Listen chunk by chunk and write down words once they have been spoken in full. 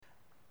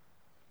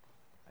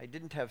I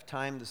didn't have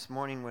time this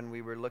morning when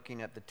we were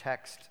looking at the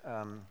text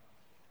to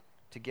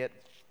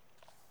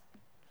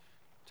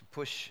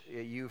push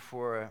you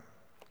for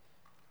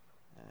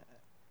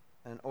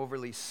an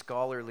overly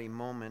scholarly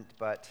moment,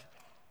 but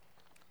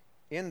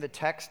in the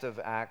text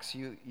of Acts,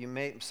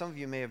 some of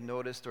you may have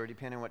noticed, or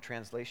depending on what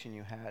translation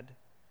you had,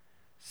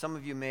 some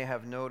of you may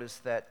have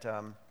noticed that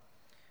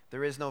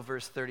there is no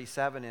verse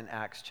 37 in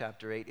Acts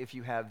chapter 8 if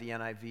you have the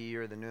NIV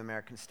or the New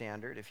American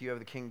Standard. If you have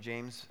the King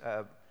James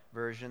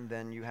version,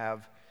 then you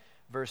have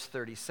verse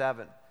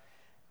 37.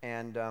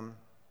 And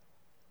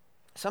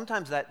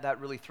sometimes that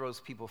really throws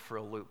people for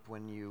a loop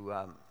when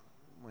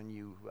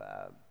you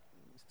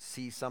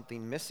see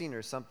something missing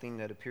or something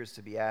that appears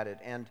to be added.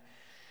 And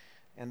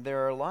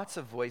there are lots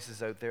of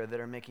voices out there that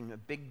are making a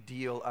big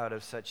deal out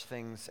of such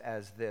things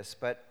as this.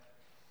 But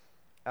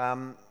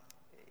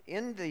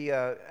in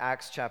the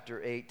Acts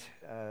chapter 8,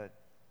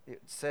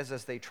 it says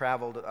as they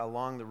traveled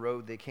along the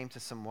road, they came to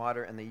some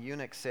water, and the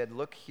eunuch said,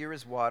 "Look, here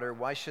is water.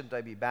 Why shouldn't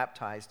I be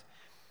baptized?"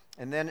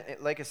 And then,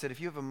 like I said, if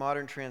you have a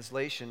modern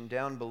translation,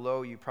 down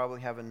below you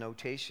probably have a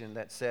notation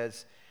that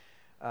says,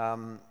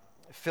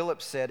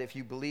 Philip said, "If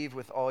you believe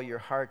with all your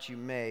heart, you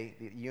may."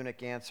 The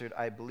eunuch answered,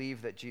 "I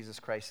believe that Jesus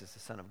Christ is the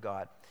Son of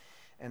God."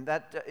 And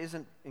that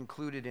isn't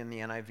included in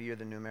the NIV or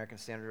the New American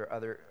Standard or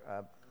other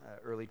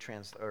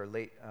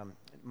late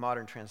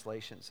modern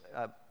translations.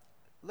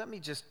 Let me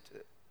just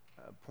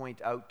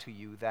point out to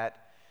you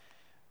that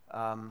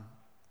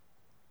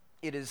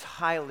it is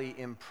highly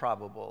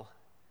improbable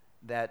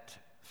that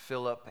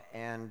Philip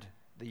and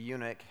the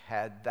eunuch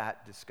had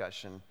that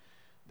discussion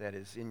that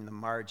is in the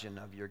margin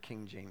of your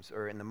King James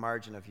or in the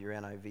margin of your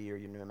NIV or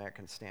your New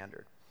American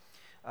Standard.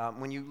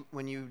 When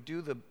you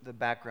do the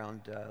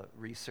background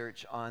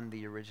research on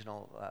the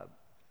original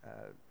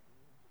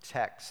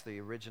text,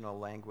 the original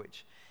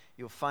language,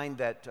 you'll find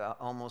that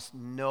almost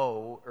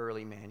no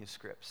early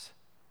manuscripts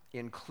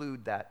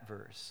include that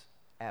verse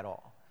at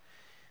all.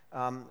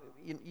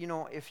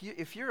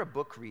 If you're a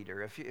book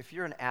reader, if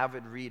you're an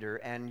avid reader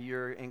and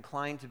you're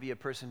inclined to be a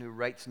person who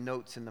writes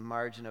notes in the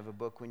margin of a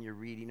book when you're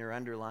reading or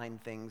underline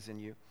things,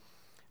 and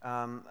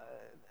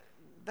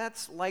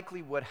that's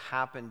likely what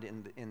happened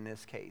in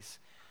this case.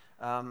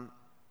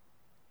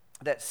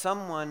 That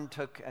someone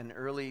took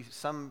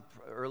some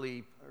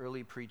early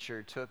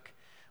preacher took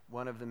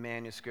one of the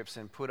manuscripts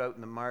and put out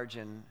in the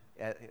margin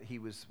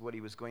what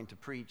he was going to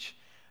preach,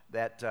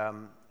 that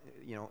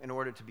in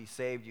order to be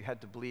saved, you had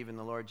to believe in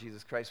the Lord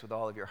Jesus Christ with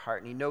all of your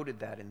heart. And he noted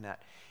that in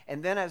that.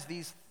 And then as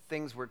these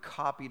things were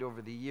copied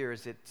over the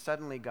years, it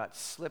suddenly got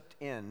slipped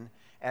in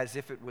as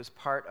if it was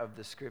part of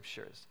the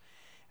Scriptures.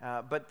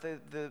 But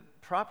the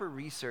proper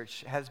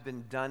research has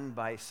been done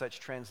by such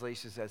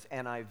translations as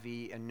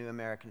NIV and New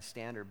American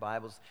Standard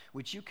Bibles,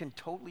 which you can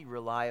totally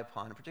rely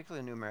upon,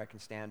 particularly the New American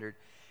Standard.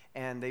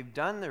 And they've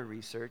done their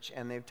research,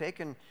 and they've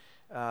taken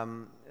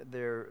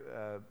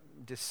their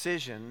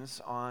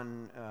decisions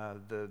on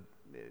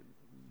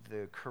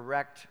the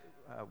correct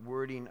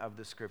wording of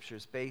the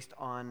Scriptures based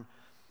on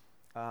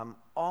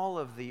all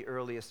of the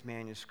earliest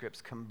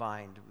manuscripts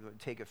combined.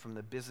 Take it from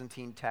the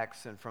Byzantine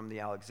text and from the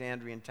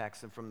Alexandrian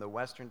text and from the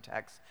Western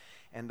text,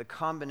 and the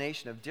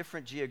combination of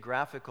different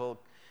geographical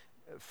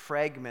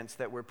fragments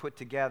that were put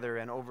together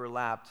and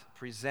overlapped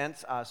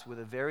presents us with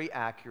a very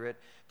accurate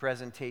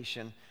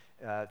presentation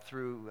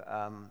through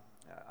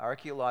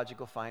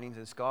archaeological findings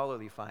and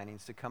scholarly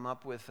findings to come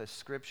up with a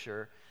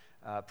Scripture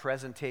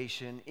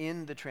presentation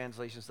in the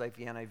translations like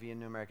the NIV and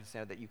New American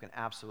Standard that you can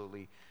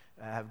absolutely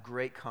have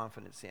great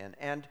confidence in.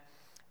 And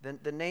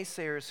the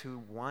naysayers who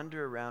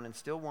wander around and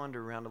still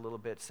wander around a little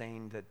bit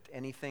saying that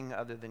anything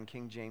other than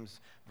King James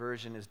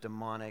Version is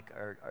demonic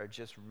are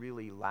just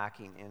really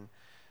lacking in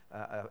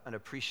an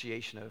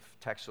appreciation of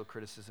textual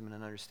criticism and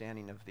an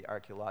understanding of the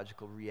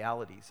archaeological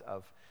realities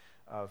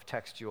of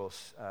textual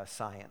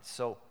science.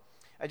 So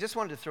I just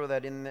wanted to throw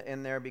that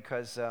in there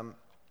because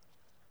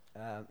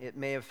it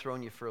may have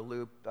thrown you for a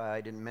loop.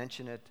 I didn't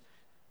mention it.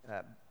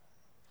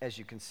 As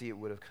you can see, it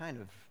would have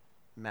kind of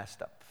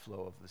messed up the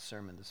flow of the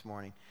sermon this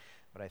morning,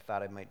 but I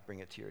thought I might bring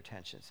it to your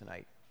attention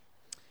tonight.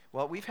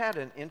 Well, we've had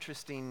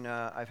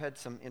I've had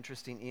some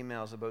interesting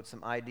emails about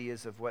some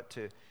ideas of what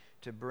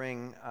to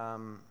bring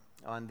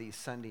on these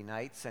Sunday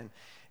nights,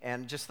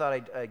 and just thought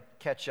I'd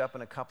catch up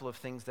on a couple of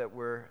things that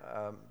were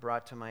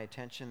brought to my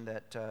attention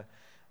that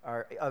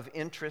are of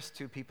interest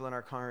to people in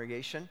our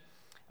congregation,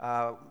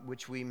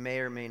 which we may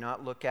or may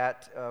not look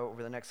at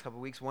over the next couple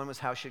of weeks. One was,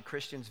 how should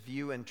Christians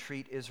view and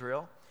treat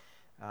Israel?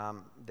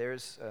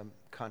 There's a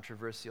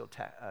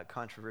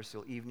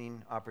controversial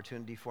evening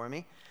opportunity for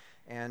me.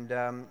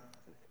 And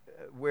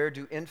where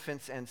do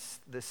infants and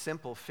the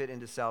simple fit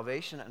into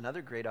salvation?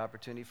 Another great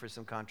opportunity for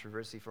some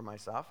controversy for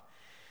myself.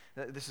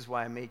 This is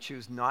why I may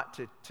choose not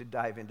to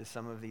dive into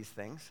some of these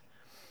things.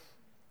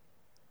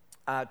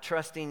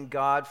 Trusting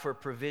God for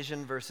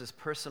provision versus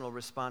personal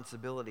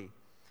responsibility.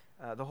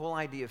 The whole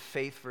idea of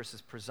faith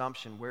versus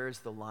presumption, where is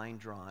the line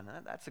drawn?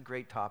 That's a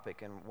great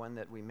topic and one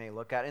that we may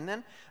look at. And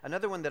then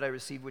another one that I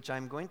received, which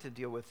I'm going to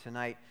deal with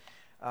tonight,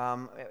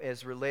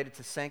 as related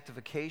to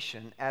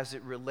sanctification as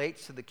it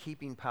relates to the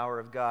keeping power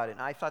of God.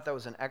 And I thought that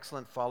was an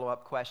excellent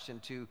follow-up question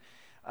to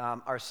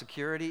our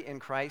security in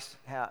Christ,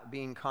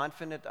 being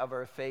confident of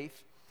our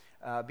faith,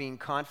 being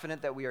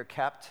confident that we are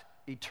kept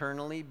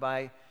eternally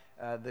by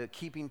the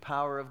keeping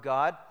power of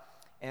God.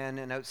 And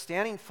an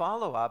outstanding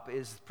follow-up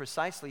is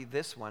precisely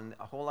this one,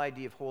 a whole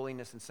idea of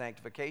holiness and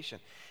sanctification.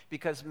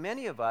 Because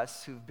many of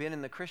us who've been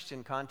in the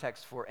Christian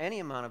context for any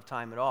amount of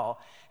time at all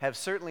have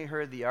certainly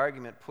heard the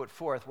argument put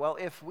forth, well,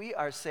 if we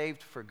are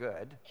saved for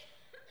good,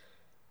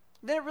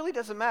 then it really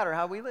doesn't matter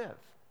how we live.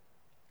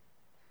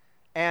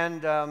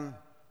 And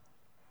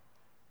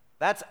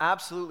that's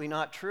absolutely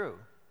not true.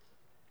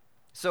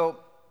 So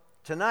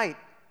tonight,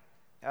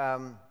 I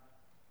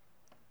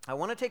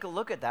want to take a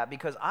look at that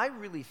because I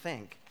really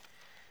think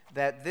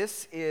that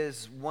this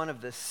is one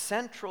of the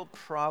central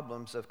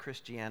problems of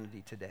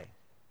Christianity today.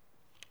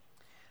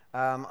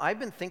 I've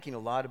been thinking a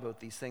lot about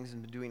these things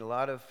and been doing a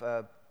lot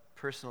of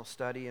personal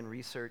study and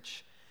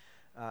research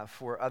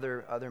for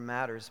other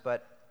matters,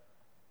 but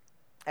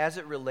as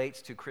it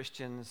relates to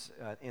Christians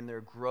in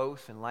their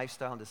growth and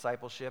lifestyle and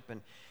discipleship,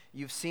 and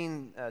you've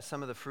seen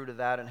some of the fruit of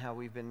that and how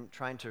we've been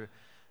trying to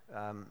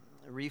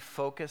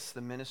refocus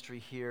the ministry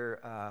here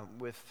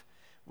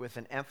with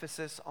an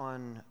emphasis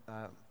on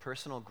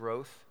personal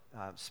growth,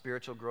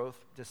 spiritual growth,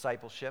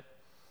 discipleship.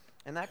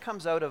 And that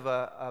comes out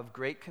of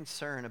great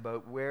concern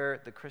about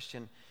where the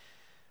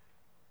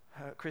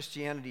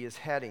Christianity is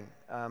heading.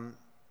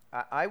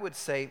 I would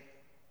say,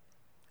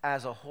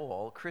 as a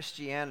whole,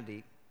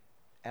 Christianity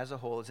as a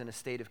whole is in a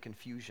state of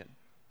confusion.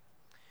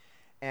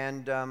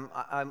 And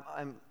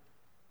I'm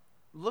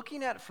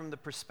looking at it from the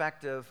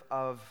perspective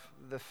of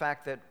the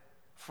fact that,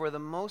 for the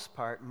most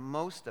part,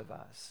 most of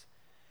us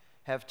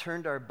have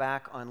turned our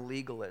back on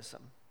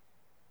legalism,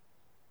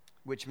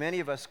 which many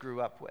of us grew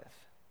up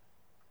with.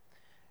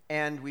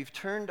 And we've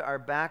turned our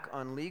back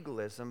on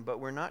legalism, but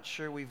we're not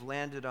sure we've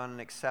landed on an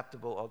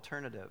acceptable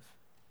alternative.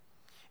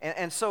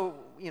 And so,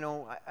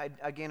 I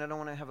don't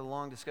want to have a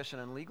long discussion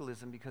on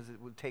legalism because it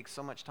would take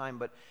so much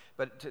time,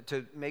 but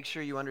to make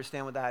sure you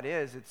understand what that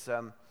is,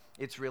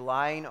 it's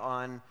relying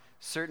on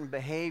certain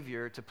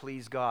behavior to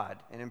please God.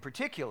 And in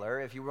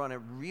particular, if you want to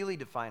really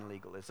define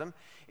legalism,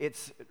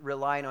 it's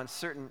relying on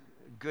certain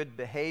good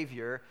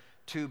behavior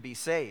to be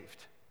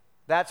saved.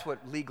 That's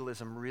what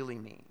legalism really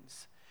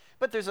means.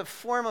 But there's a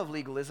form of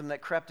legalism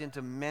that crept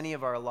into many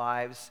of our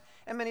lives,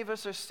 and many of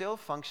us are still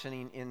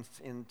functioning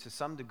to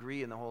some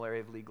degree in the whole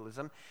area of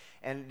legalism,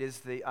 and it is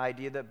the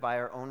idea that by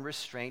our own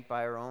restraint,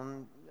 by our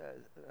own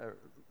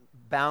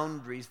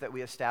boundaries that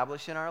we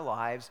establish in our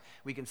lives,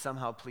 we can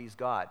somehow please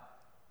God.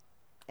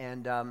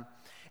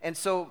 And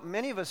so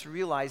many of us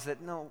realize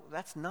that, no,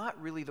 that's not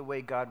really the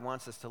way God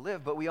wants us to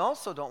live, but we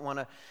also don't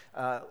want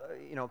to,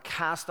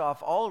 cast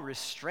off all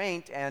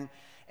restraint and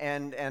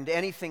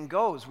anything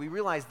goes. We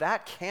realize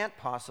that can't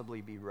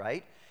possibly be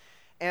right.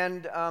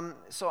 And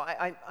so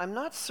I'm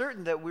not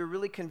certain that we're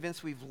really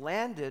convinced we've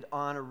landed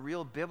on a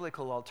real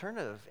biblical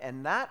alternative.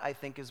 And that, I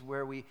think, is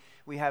where we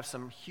have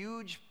some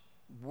huge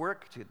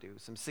work to do,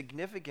 some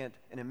significant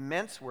and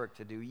immense work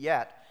to do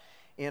yet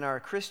in our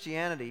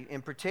Christianity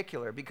in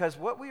particular. Because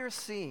what we are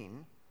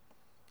seeing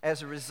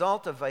as a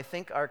result of, I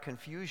think, our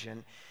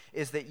confusion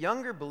is that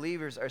younger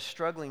believers are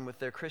struggling with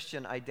their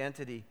Christian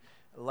identity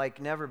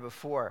like never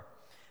before.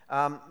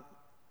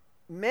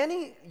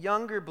 Many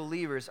younger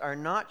believers are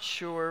not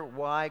sure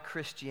why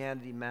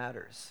Christianity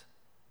matters.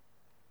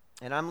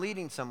 And I'm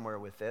leading somewhere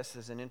with this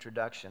as an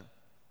introduction.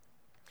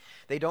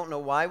 They don't know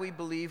why we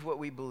believe what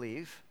we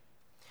believe,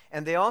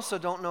 and they also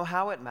don't know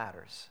how it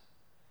matters.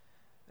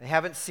 They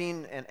haven't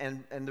seen,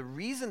 and the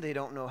reason they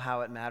don't know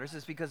how it matters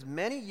is because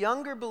many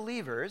younger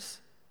believers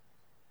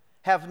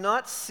have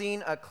not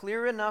seen a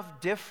clear enough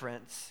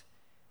difference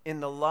in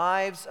the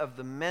lives of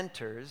the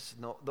mentors,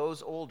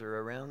 those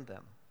older around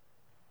them.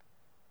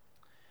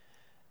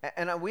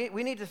 And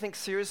we need to think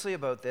seriously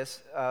about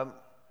this.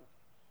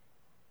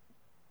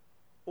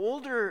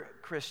 Older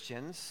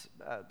Christians,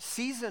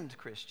 seasoned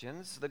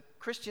Christians, the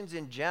Christians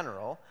in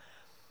general,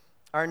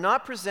 are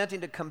not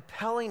presenting a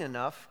compelling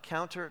enough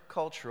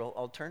countercultural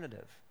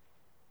alternative.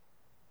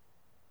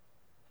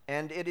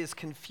 And it is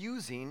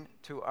confusing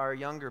to our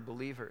younger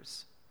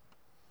believers.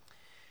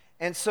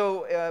 And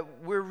so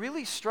we're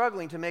really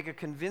struggling to make a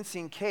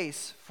convincing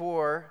case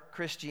for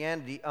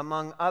Christianity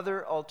among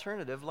other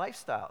alternative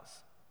lifestyles.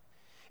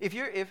 If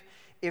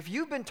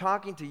you've been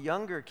talking to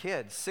younger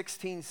kids,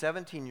 16,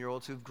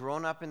 17-year-olds who've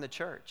grown up in the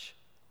church,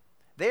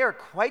 they are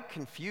quite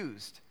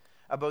confused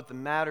about the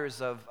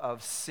matters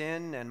of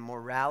sin and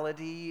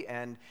morality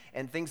and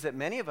things that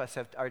many of us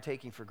are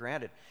taking for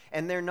granted.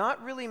 And they're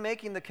not really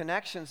making the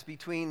connections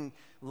between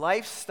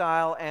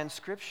lifestyle and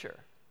Scripture.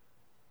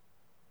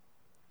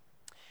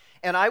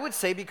 And I would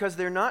say because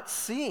they're not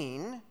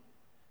seeing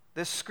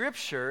the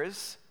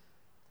Scriptures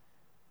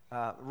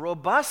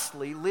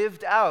robustly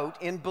lived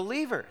out in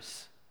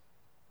believers.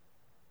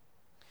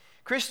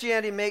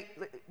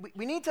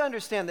 We need to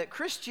understand that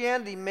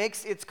Christianity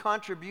makes its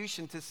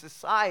contribution to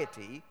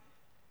society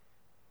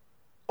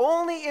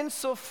only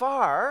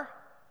insofar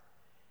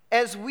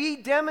as we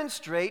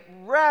demonstrate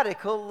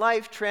radical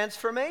life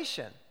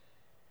transformation.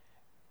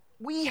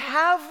 We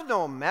have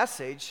no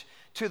message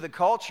to the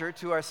culture,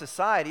 to our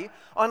society,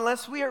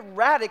 unless we are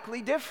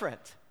radically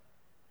different.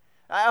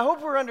 I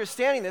hope we're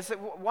understanding this.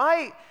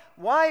 Why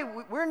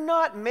we're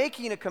not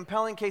making a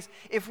compelling case.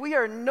 If we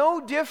are no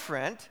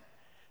different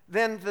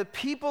than the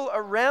people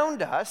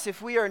around us,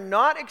 if we are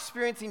not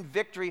experiencing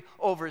victory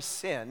over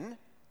sin,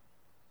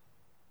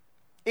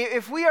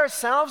 if we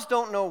ourselves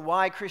don't know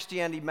why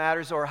Christianity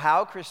matters or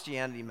how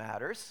Christianity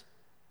matters,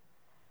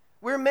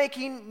 we're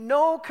making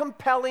no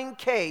compelling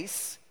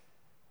case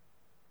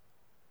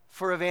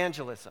for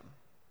evangelism,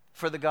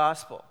 for the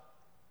gospel.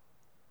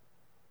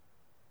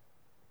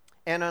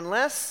 And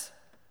unless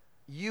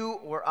you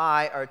or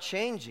I are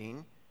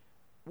changing,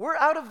 we're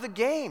out of the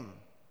game.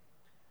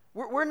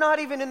 We're not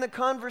even in the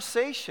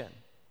conversation.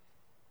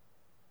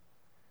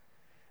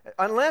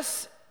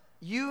 Unless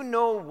you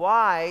know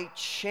why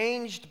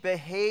changed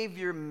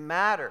behavior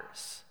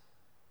matters,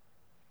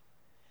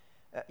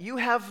 you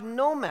have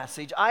no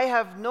message. I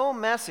have no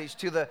message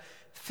to the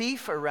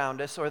thief around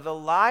us, or the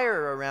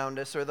liar around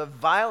us, or the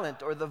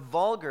violent, or the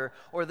vulgar,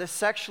 or the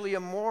sexually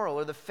immoral,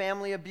 or the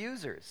family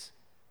abusers.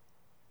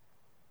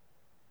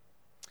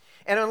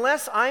 And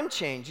unless I'm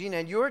changing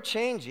and you're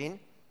changing,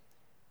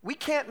 we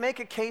can't make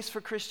a case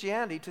for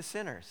Christianity to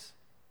sinners.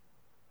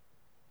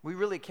 We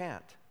really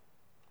can't.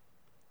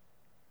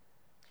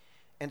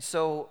 And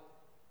so,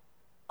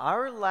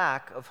 our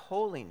lack of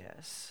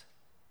holiness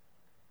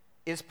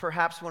is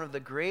perhaps one of the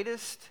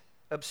greatest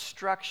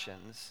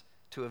obstructions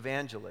to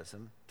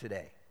evangelism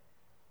today.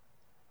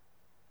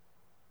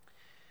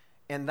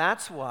 And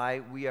that's why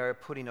we are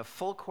putting a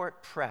full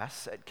court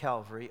press at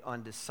Calvary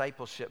on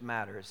discipleship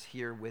matters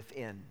here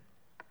within.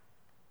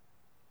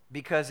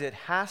 Because it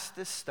has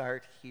to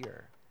start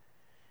here.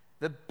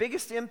 The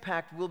biggest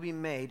impact will be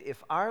made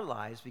if our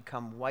lives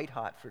become white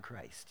hot for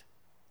Christ.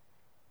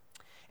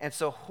 And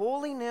so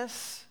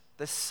holiness,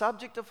 the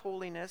subject of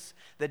holiness,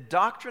 the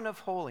doctrine of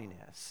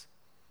holiness,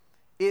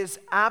 is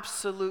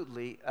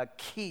absolutely a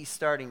key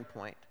starting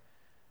point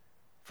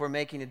for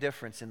making a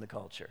difference in the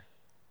culture.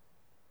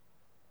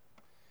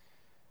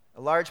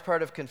 A large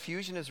part of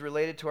confusion is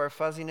related to our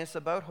fuzziness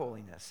about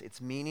holiness, its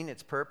meaning,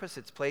 its purpose,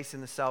 its place in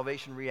the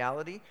salvation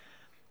reality,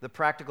 the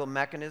practical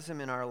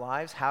mechanism in our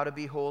lives, how to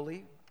be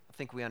holy. I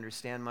think we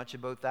understand much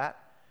about that.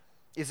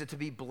 Is it to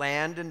be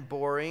bland and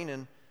boring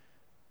and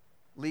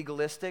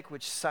legalistic,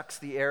 which sucks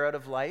the air out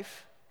of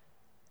life?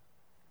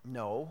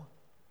 No.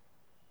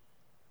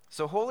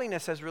 So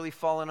holiness has really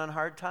fallen on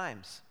hard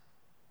times.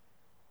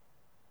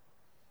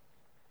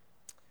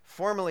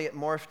 Formerly it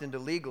morphed into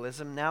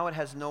legalism. Now it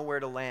has nowhere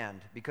to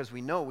land because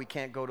we know we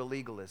can't go to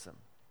legalism.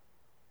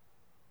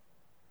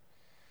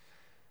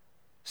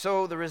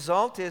 So the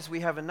result is we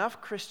have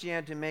enough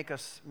Christianity to make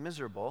us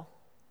miserable,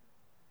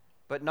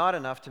 but not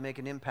enough to make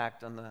an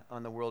impact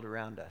on the world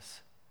around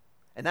us.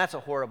 And that's a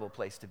horrible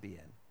place to be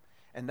in.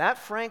 And that,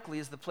 frankly,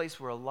 is the place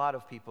where a lot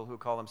of people who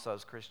call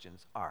themselves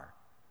Christians are.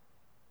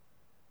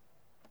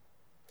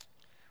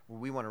 Well,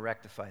 we want to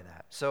rectify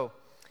that. So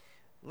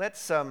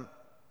let's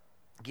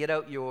get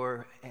out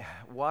your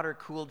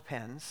water-cooled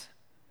pens,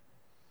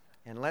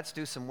 and let's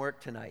do some work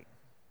tonight.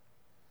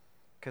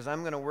 Because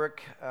I'm going to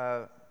work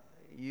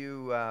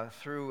you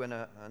through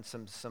on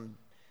some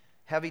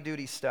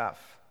heavy-duty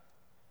stuff.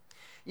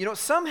 You know,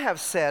 some have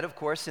said, of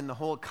course, in the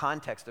whole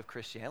context of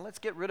Christianity, let's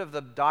get rid of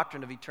the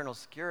doctrine of eternal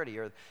security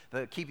or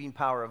the keeping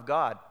power of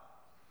God.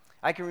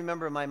 I can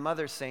remember my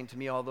mother saying to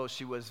me, although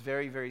she was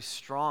very, very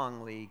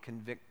strongly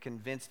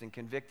convinced and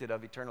convicted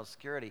of eternal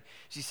security,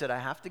 she said, I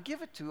have to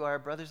give it to our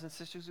brothers and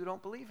sisters who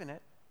don't believe in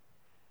it.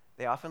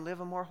 They often live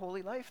a more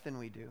holy life than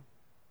we do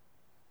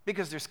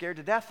because they're scared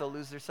to death they'll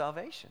lose their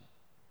salvation.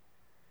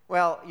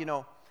 Well, you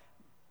know,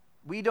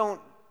 we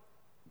don't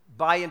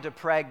buy into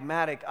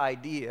pragmatic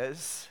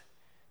ideas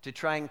to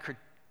try and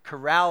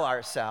corral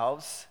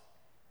ourselves.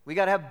 We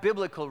got to have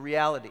biblical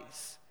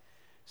realities.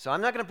 So I'm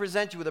not going to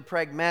present you with a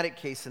pragmatic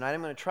case tonight.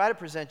 I'm going to try to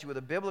present you with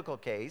a biblical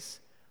case,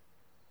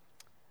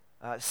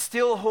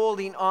 still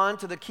holding on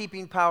to the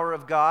keeping power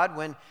of God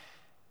when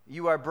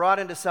you are brought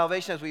into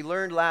salvation. As we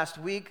learned last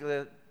week,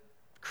 the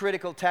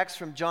critical text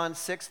from John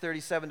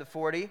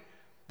 6:37-40,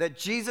 that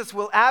Jesus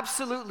will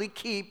absolutely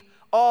keep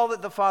all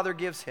that the Father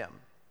gives him.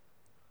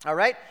 All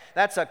right?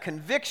 That's a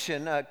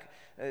conviction,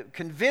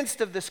 convinced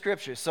of the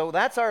Scriptures. So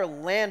that's our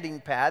landing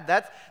pad.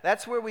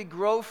 That's where we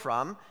grow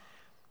from.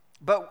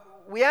 But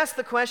we ask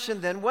the question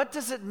then, what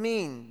does it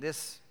mean,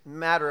 this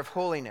matter of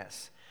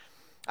holiness?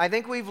 I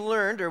think we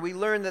learned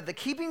that the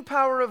keeping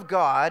power of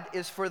God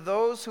is for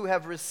those who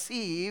have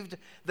received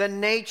the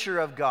nature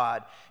of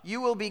God.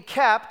 You will be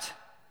kept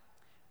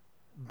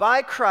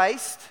by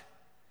Christ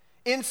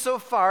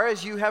insofar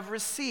as you have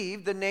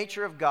received the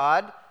nature of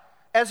God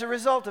as a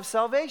result of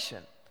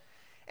salvation.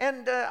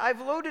 And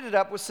I've loaded it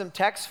up with some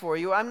text for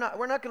you.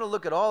 We're not going to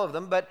look at all of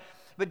them, but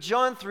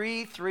John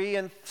 3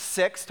 and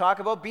 6 talk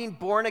about being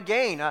born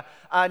again,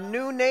 a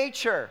new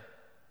nature,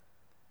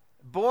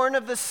 born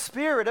of the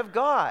Spirit of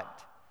God.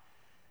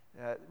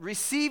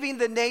 Receiving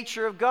the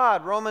nature of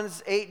God.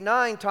 Romans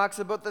 8:9 talks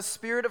about the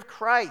Spirit of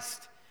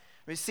Christ.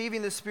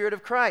 Receiving the Spirit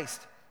of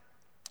Christ.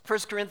 1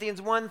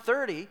 Corinthians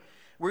 1:30,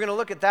 we're going to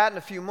look at that in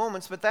a few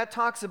moments, but that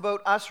talks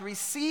about us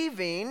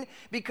receiving,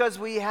 because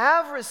we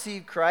have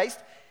received Christ,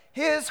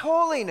 His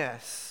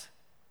holiness.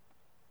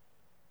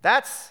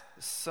 There's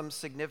some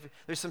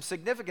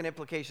significant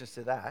implications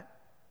to that.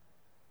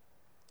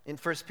 In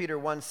 1 Peter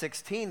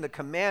 1:16, the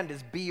command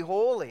is be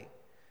holy.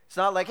 It's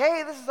not like,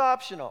 hey, this is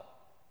optional.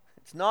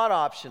 It's not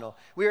optional.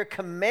 We are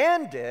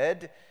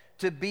commanded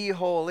to be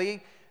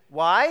holy.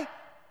 Why?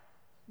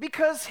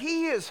 Because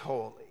He is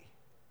holy.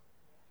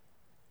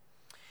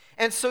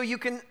 And so you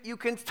can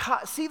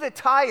see the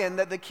tie-in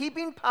that the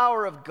keeping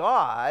power of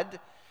God,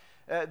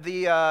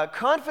 the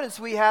confidence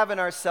we have in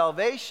our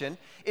salvation,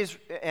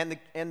 and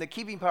the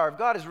keeping power of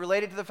God is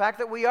related to the fact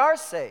that we are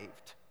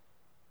saved.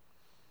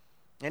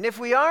 And if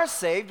we are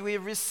saved, we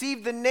have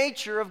received the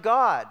nature of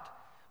God,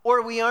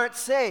 or we aren't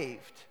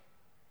saved.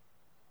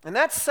 And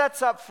that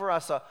sets up for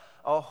us a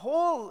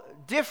whole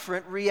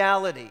different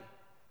reality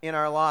in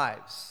our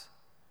lives.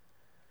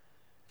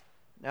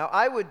 Now,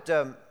 I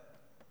would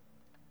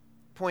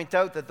point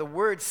out that the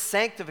word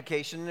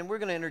sanctification, and we're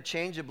going to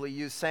interchangeably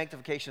use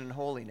sanctification and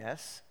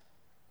holiness.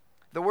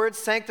 The word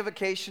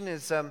sanctification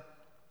is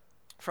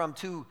from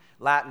two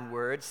Latin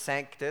words,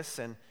 sanctus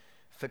and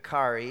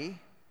facere,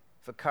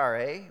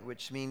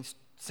 which means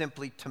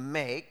simply to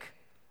make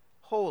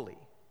holy.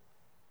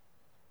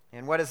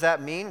 And what does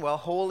that mean? Well,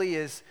 holy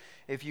is,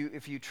 if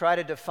you try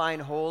to define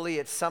holy,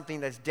 it's something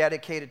that's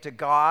dedicated to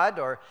God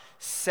or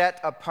set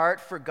apart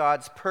for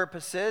God's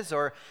purposes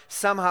or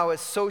somehow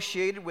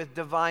associated with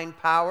divine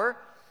power.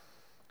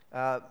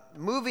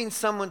 Moving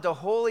someone to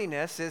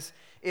holiness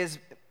is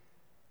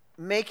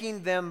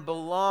making them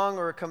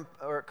belong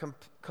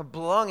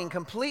belonging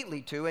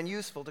completely to and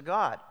useful to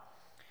God.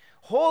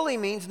 Holy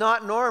means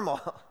not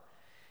normal.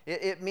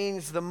 It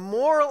means the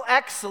moral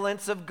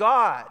excellence of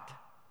God.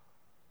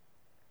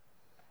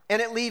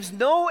 And it leaves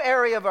no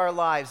area of our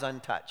lives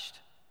untouched.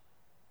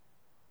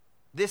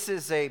 This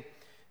is a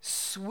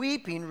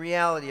sweeping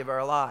reality of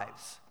our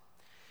lives.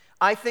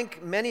 I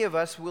think many of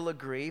us will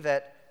agree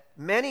that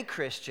many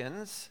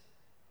Christians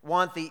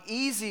want the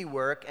easy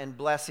work and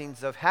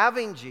blessings of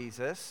having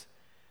Jesus,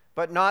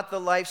 but not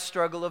the life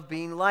struggle of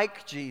being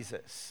like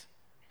Jesus.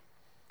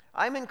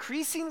 I'm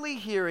increasingly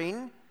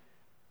hearing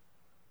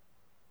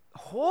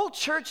whole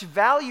church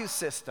value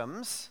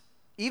systems,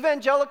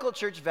 evangelical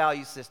church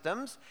value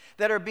systems,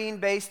 that are being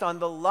based on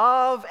the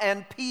love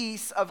and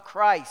peace of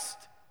Christ.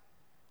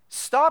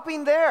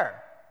 Stopping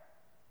there.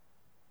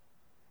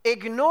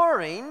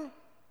 Ignoring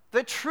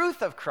the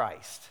truth of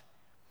Christ.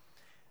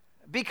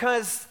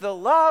 Because the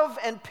love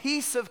and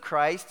peace of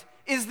Christ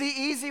is the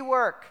easy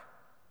work.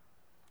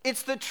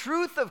 It's the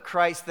truth of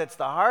Christ that's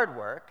the hard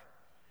work.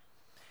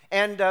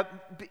 And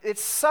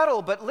it's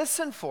subtle, but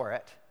listen for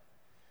it.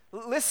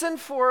 Listen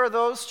for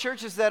those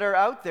churches that are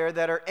out there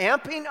that are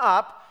amping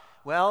up.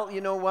 Well, you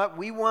know what?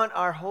 We want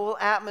our whole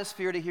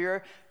atmosphere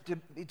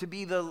to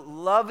be the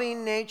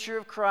loving nature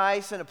of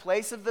Christ and a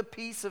place of the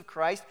peace of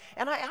Christ.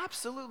 And I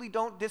absolutely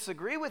don't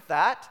disagree with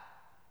that.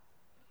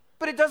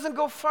 But it doesn't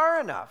go far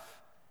enough.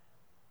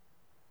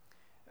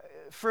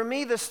 For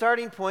me, the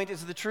starting point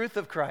is the truth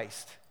of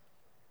Christ.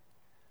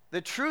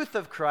 The truth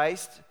of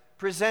Christ,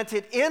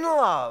 presented in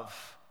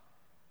love,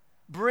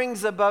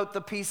 brings about the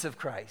peace of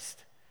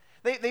Christ.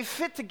 They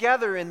fit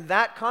together in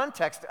that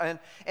context. And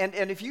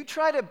if you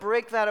try to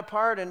break that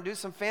apart and do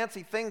some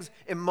fancy things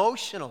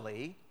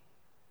emotionally,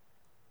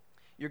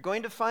 you're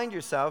going to find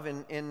yourself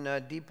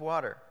in deep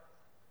water.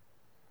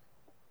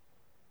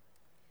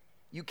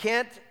 You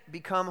can't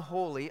become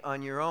holy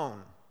on your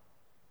own.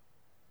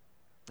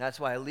 That's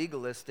why a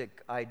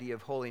legalistic idea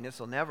of holiness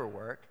will never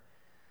work.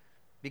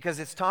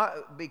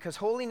 Because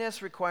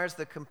holiness requires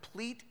the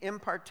complete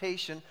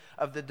impartation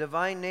of the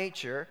divine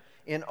nature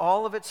in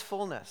all of its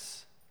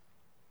fullness.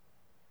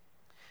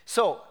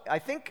 So, I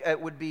think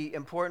it would be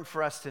important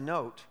for us to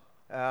note,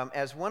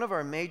 as one of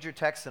our major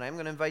texts, and I'm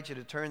going to invite you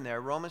to turn there,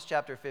 Romans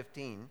chapter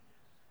 15,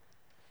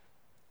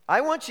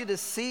 I want you to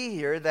see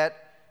here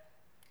that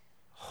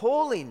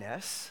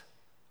holiness,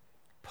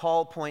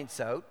 Paul points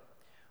out,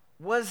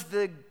 was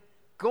the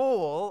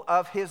goal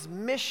of his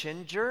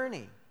mission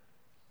journey.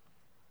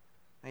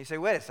 And you say,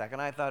 wait a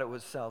second, I thought it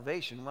was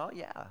salvation. Well,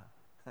 yeah.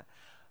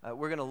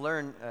 We're going to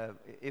learn,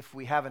 if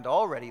we haven't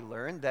already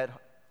learned, that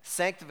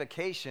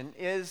sanctification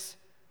is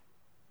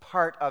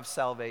part of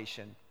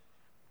salvation.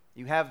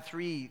 You have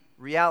three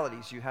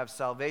realities. You have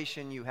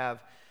salvation, you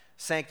have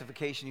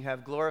sanctification, you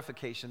have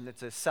glorification.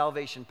 That's a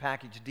salvation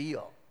package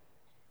deal.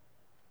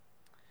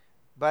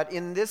 But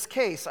in this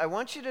case, I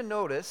want you to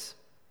notice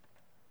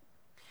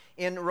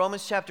in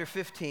Romans chapter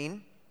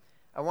 15,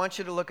 I want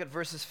you to look at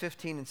verses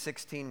 15 and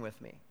 16 with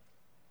me.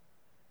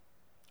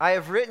 I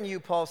have written you,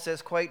 Paul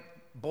says, quite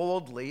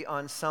boldly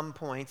on some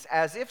points,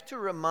 as if to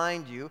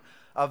remind you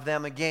of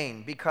them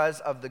again, because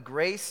of the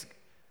grace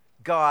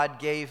God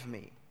gave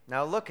me.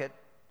 Now look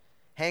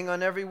hang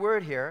on every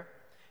word here.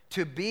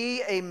 to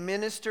be a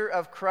minister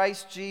of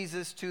Christ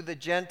Jesus to the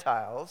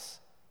Gentiles,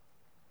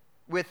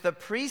 with the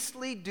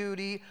priestly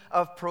duty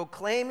of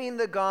proclaiming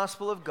the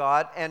gospel of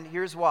God, and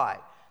here's why,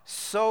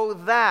 so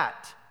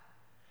that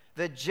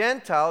the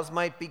Gentiles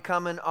might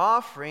become an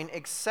offering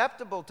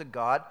acceptable to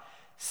God,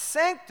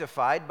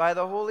 sanctified by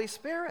the Holy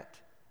Spirit.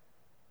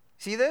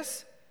 See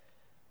this?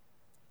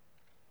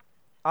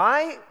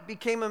 I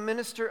became a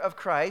minister of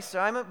Christ,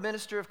 I'm a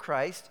minister of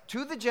Christ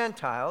to the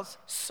Gentiles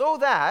so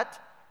that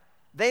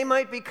they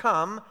might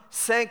become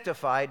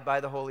sanctified by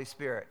the Holy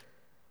Spirit.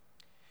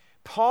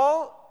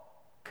 Paul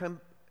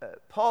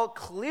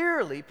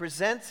clearly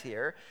presents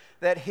here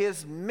that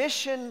his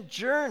mission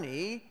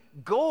journey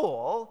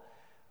goal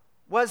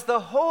was the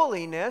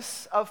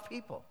holiness of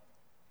people.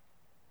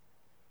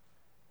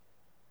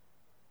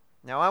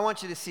 Now, I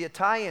want you to see a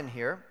tie-in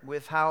here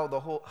with how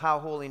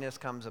holiness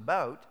comes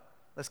about.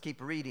 Let's keep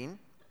reading.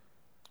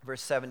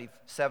 Verse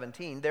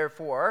 17,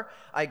 therefore,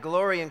 I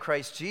glory in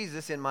Christ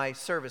Jesus in my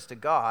service to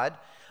God.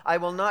 I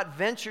will not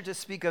venture to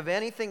speak of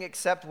anything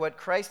except what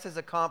Christ has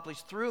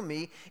accomplished through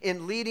me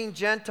in leading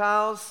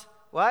Gentiles,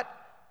 what?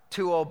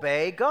 To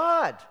obey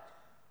God.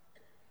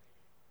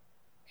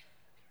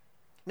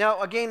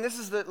 Now, again, this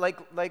is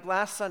like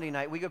last Sunday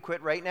night. We could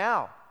quit right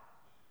now,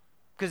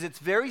 because it's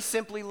very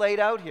simply laid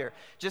out here.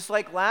 Just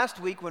like last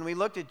week when we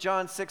looked at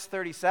John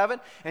 6:37,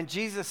 and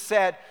Jesus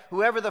said,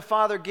 whoever the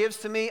Father gives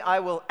to me, I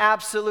will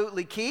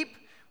absolutely keep.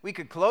 We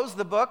could close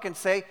the book and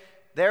say,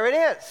 there it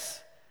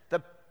is.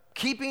 The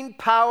keeping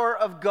power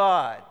of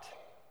God.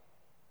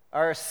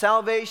 Our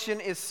salvation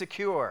is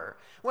secure.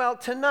 Well,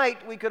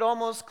 tonight we could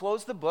almost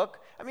close the book.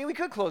 I mean, we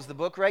could close the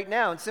book right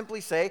now and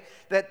simply say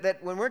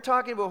that when we're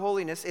talking about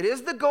holiness, it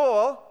is the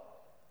goal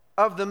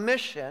of the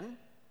mission,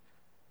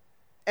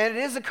 and it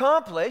is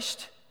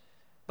accomplished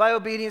by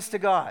obedience to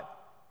God.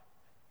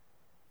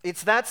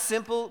 It's that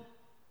simple,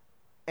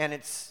 and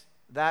it's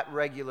that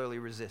regularly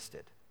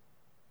resisted.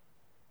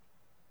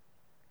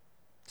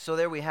 So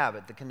there we have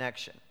it, the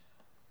connection.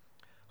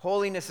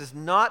 Holiness is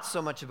not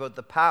so much about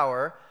the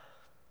power,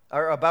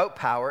 or about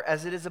power,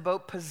 as it is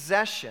about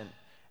possession.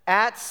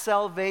 At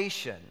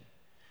salvation,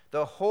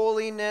 the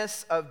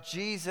holiness of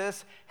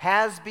Jesus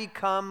has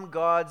become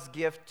God's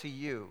gift to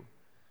you.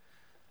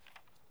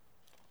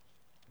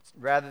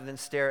 Rather than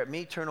stare at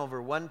me, turn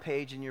over one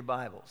page in your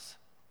Bibles.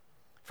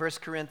 1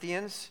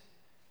 Corinthians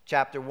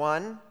chapter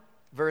 1,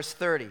 verse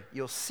 30.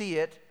 You'll see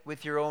it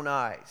with your own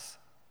eyes.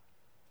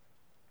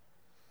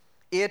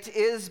 It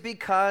is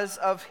because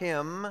of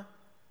him,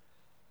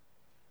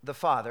 the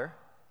Father,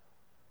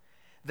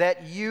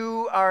 that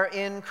you are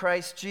in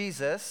Christ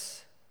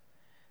Jesus,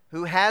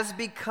 who has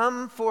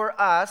become for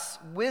us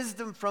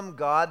wisdom from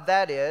God,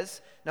 that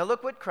is, now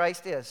look what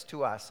Christ is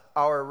to us,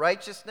 our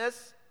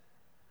righteousness,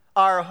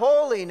 our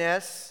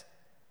holiness,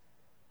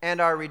 and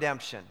our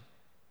redemption.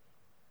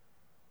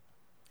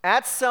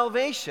 At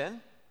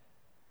salvation,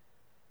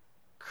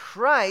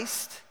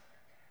 Christ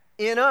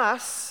in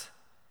us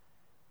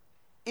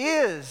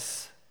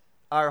is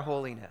our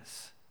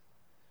holiness.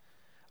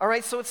 All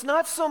right, so it's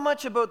not so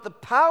much about the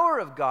power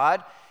of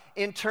God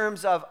in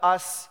terms of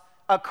us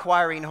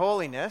acquiring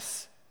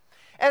holiness,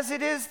 as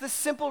it is the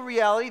simple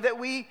reality that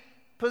we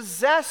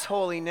possess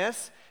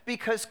holiness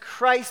because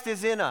Christ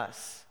is in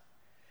us.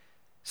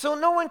 So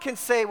no one can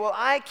say, well,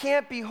 I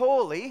can't be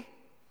holy.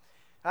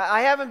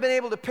 I haven't been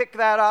able to pick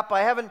that up.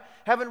 I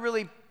haven't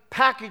really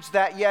packaged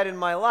that yet in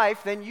my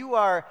life. Then you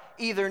are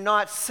either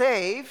not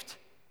saved,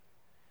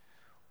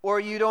 or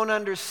you don't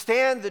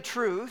understand the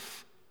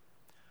truth,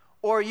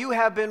 or you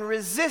have been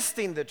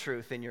resisting the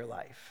truth in your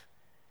life.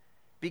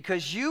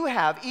 Because you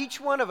have, each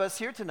one of us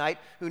here tonight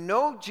who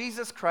know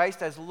Jesus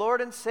Christ as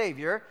Lord and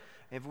Savior,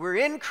 if we're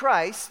in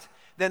Christ,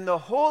 then the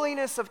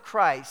holiness of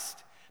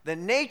Christ, the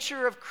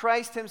nature of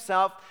Christ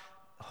himself,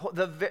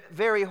 the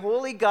very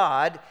holy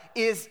God,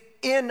 is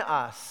in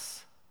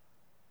us.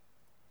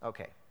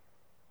 Okay.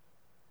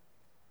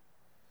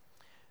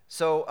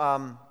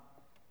 So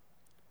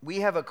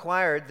we have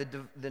acquired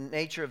the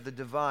nature of the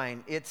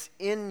divine. It's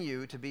in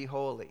you to be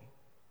holy.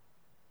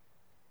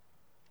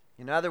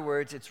 In other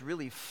words, it's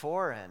really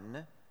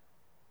foreign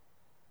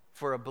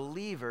for a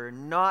believer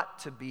not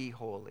to be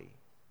holy.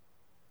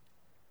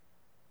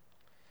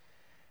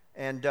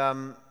 And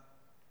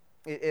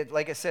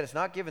like I said, it's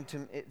not given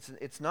to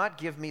it's not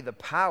give me the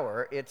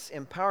power, it's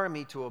empower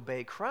me to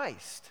obey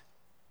Christ.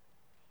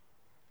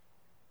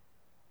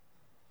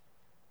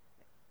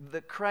 The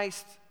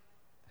Christ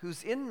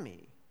who's in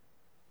me,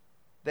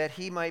 that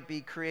he might be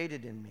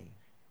created in me.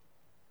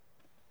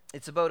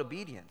 It's about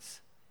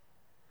obedience.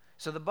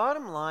 So the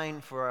bottom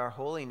line for our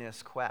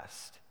holiness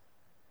quest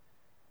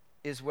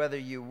is whether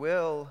you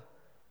will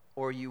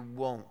or you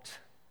won't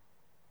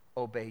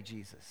obey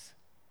Jesus.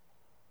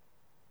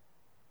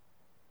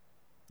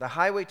 The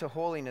highway to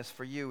holiness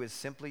for you is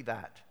simply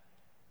that.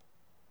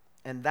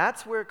 And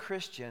that's where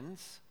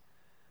Christians,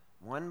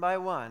 one by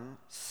one,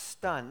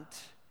 stunt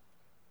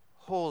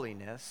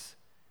holiness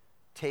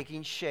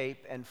taking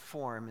shape and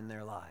form in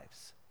their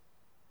lives.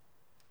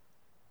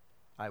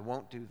 I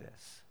won't do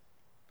this.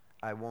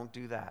 I won't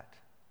do that.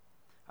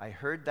 I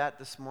heard that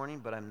this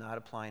morning, but I'm not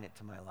applying it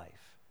to my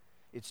life.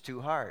 It's too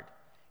hard.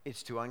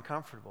 It's too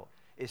uncomfortable.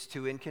 It's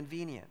too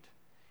inconvenient.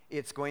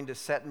 It's going to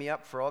set me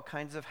up for all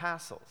kinds of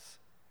hassles.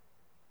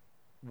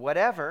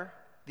 Whatever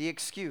the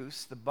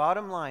excuse, the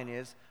bottom line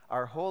is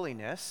our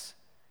holiness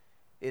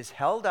is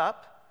held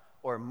up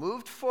or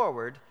moved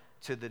forward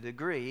to the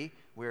degree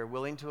we're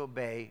willing to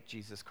obey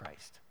Jesus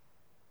Christ.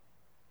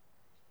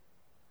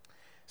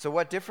 So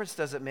what difference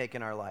does it make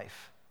in our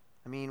life?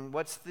 I mean,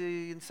 what's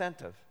the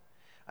incentive?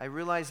 I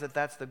realize that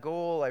that's the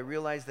goal. I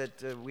realize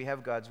that we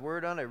have God's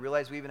word on. I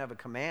realize we even have a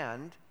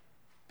command,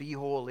 be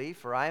holy,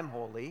 for I am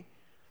holy.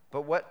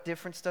 But what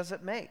difference does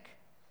it make?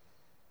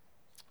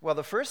 Well,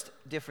 the first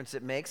difference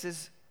it makes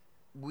is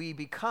we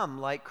become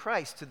like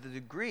Christ to the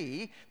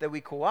degree that we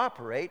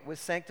cooperate with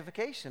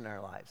sanctification in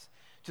our lives,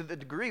 to the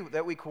degree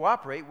that we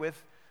cooperate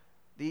with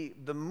the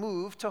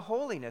move to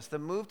holiness, the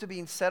move to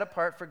being set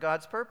apart for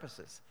God's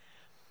purposes.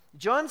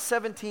 John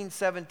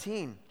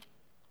 17:17,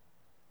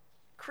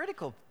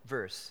 critical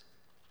verse.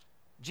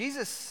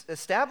 Jesus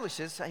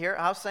establishes here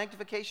how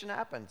sanctification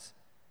happens.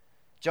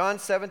 John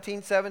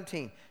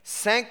 17:17,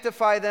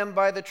 sanctify them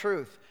by the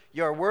truth.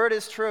 Your word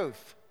is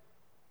truth.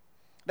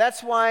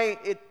 That's why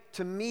it,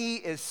 to me,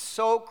 is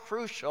so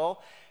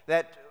crucial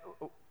that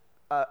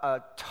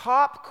a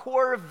top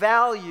core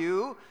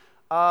value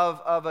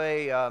of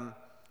a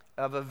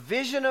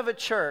vision of a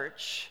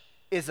church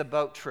is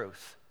about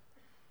truth.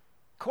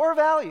 Core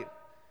value.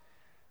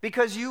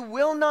 Because you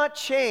will not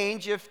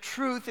change if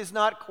truth is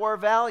not core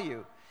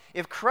value.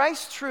 If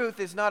Christ's truth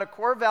is not a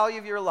core value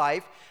of your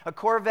life, a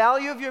core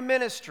value of your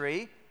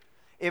ministry,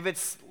 if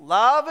it's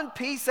love and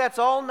peace, that's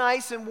all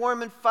nice and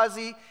warm and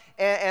fuzzy,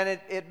 and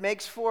it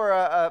makes for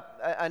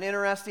an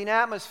interesting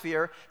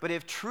atmosphere. But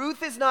if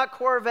truth is not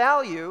core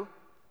value,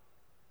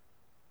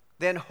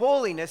 then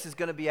holiness is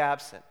going to be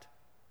absent.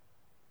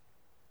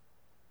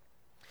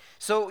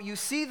 So you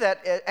see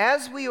that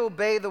as we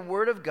obey the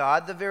Word of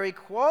God, the very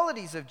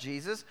qualities of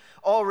Jesus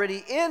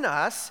already in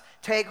us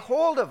take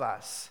hold of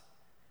us.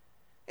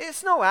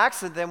 It's no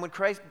accident then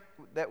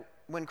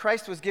when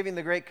Christ was giving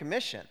the Great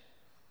Commission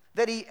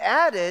that he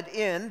added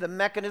in the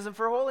mechanism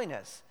for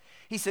holiness.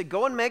 He said,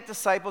 go and make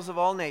disciples of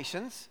all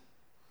nations,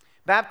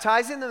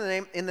 baptizing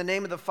them in the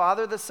name of the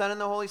Father, the Son,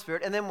 and the Holy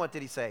Spirit. And then what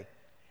did he say?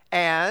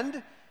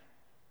 And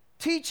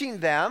teaching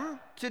them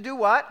to do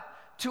what?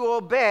 To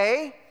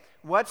obey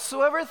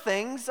whatsoever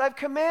things I've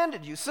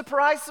commanded you.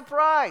 Surprise,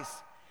 surprise.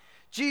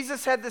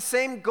 Jesus had the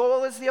same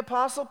goal as the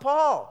Apostle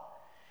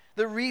Paul.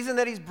 The reason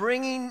that he's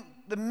bringing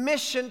the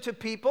mission to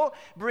people,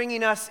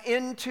 bringing us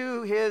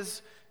into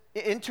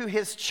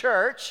his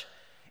church,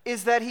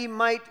 is that he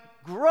might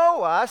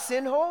grow us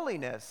in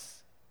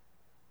holiness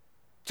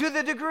to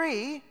the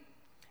degree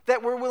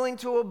that we're willing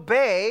to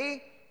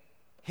obey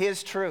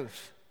his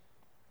truth.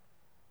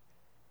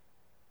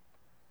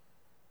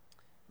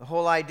 The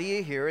whole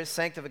idea here is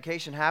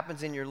sanctification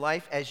happens in your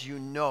life as you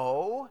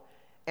know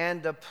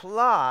and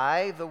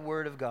apply the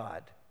Word of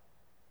God.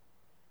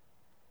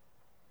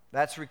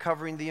 That's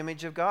recovering the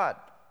image of God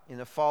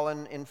in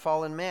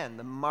fallen man.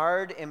 The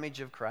marred image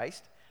of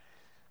Christ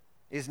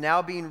is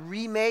now being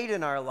remade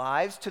in our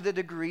lives to the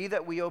degree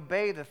that we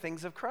obey the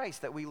things of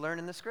Christ that we learn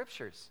in the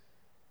Scriptures.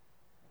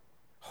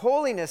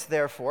 Holiness,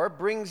 therefore,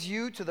 brings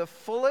you to the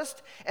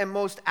fullest and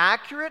most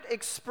accurate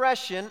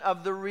expression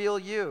of the real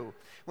you.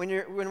 When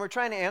we're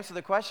trying to answer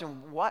the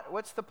question,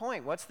 what's the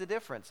point? What's the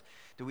difference?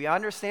 Do we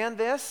understand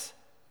this?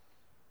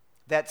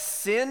 That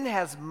sin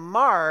has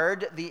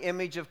marred the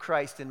image of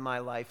Christ in my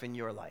life and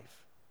your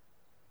life.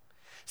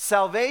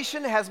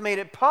 Salvation has made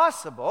it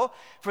possible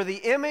for the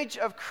image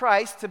of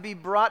Christ to be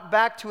brought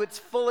back to its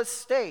fullest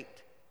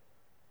state.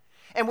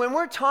 And when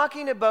we're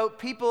talking about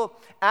people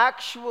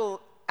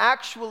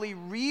actually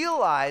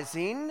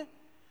realizing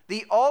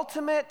the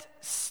ultimate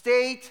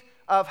state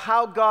of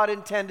how God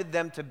intended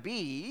them to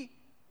be,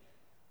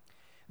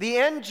 the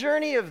end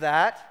journey of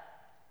that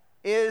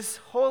is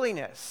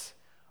holiness.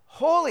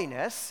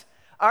 Holiness,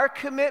 our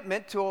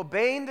commitment to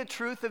obeying the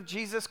truth of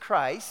Jesus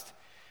Christ,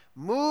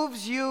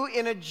 moves you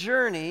in a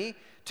journey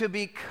to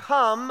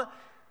become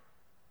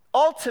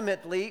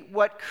ultimately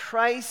what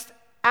Christ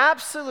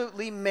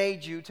absolutely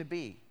made you to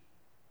be.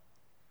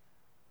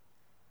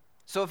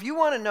 So if you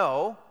want to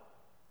know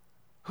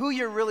who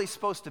you're really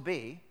supposed to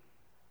be,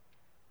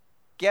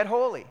 get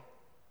holy.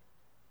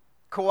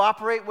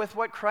 Cooperate with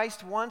what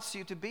Christ wants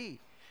you to be.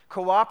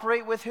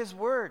 Cooperate with his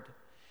word.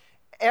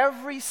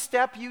 Every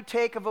step you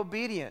take of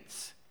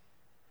obedience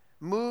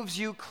moves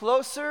you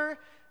closer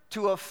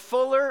to a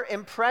fuller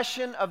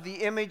impression of the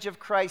image of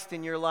Christ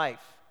in your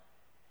life.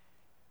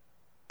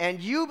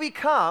 And you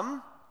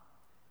become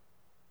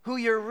who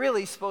you're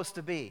really supposed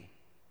to be.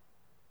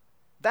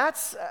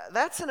 That's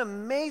an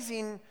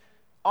amazing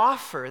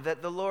offer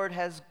that the Lord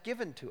has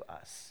given to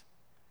us.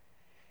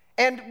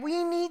 And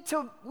we need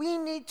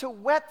to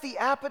whet the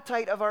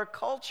appetite of our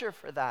culture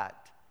for that.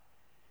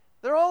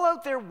 They're all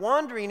out there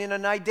wandering in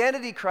an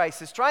identity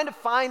crisis, trying to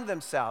find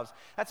themselves.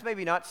 That's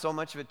maybe not so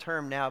much of a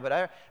term now, but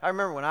I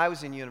remember when I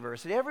was in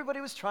university,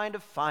 everybody was trying to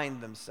find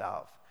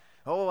themselves.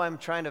 Oh, I'm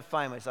trying to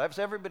find myself.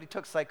 So everybody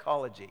took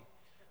psychology,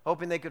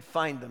 hoping they could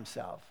find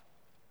themselves.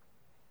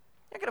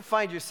 You're not going to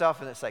find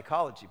yourself in a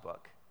psychology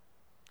book.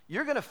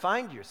 You're going to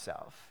find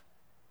yourself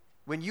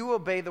when you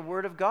obey the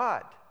Word of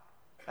God.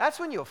 That's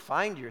when you'll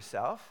find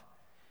yourself.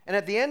 And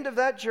at the end of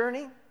that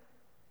journey,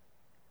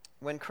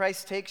 when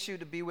Christ takes you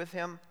to be with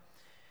Him,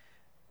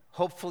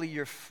 hopefully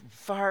you're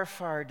far,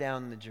 far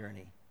down the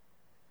journey.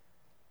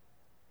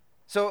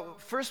 So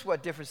first,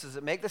 what difference does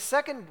it make? The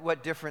second,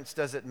 what difference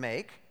does it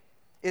make,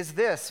 is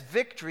this: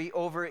 victory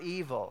over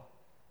evil.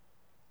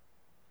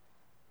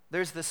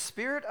 There's the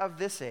spirit of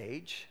this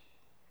age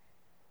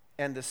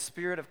and the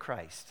Spirit of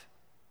Christ.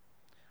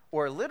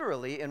 Or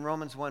literally, in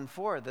Romans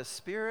 1:4, the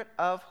Spirit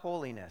of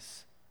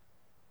holiness.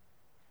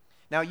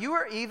 Now, you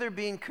are either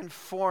being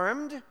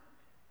conformed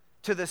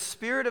to the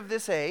spirit of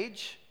this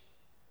age,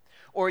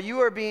 or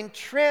you are being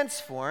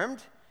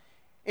transformed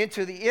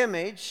into the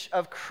image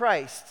of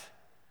Christ,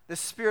 the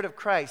Spirit of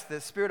Christ,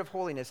 the Spirit of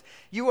holiness.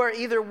 You are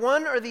either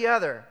one or the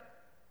other.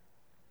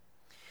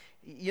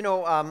 You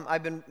know,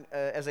 I've been,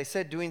 as I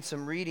said, doing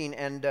some reading,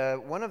 and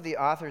one of the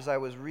authors I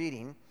was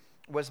reading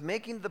was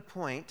making the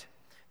point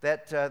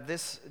that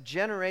this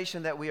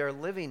generation that we are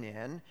living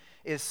in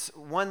is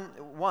one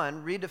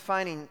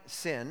redefining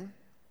sin,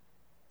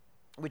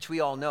 which we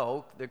all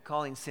know. They're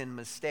calling sin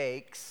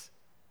mistakes.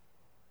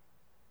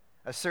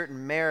 A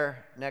certain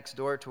mayor next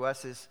door to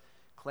us is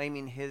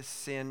claiming his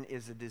sin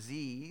is a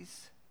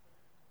disease,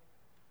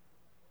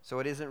 so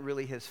it isn't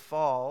really his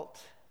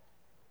fault.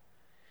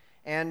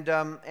 And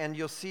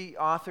you'll see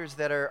authors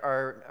that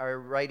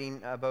are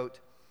writing about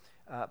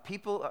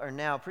people are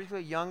now,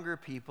 particularly younger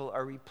people,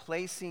 are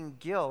replacing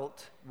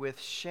guilt with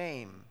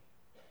shame.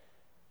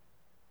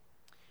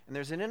 And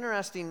there's an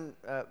interesting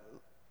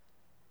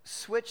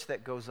switch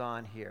that goes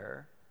on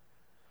here,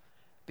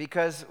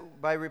 because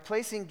by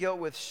replacing guilt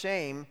with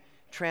shame,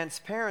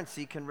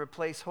 transparency can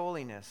replace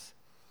holiness.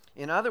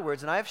 In other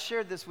words, and I've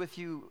shared this with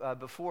you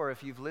before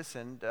if you've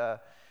listened a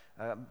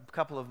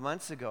couple of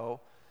months ago,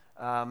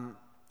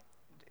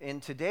 in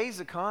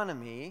today's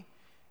economy,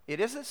 it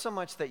isn't so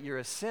much that you're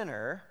a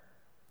sinner,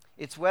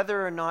 it's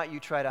whether or not you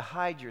try to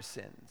hide your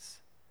sins.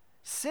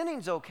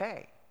 Sinning's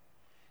okay.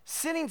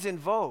 Sinning's in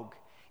vogue.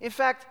 In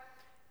fact,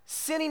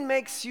 sinning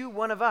makes you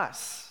one of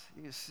us.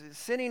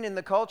 Sinning in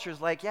the culture is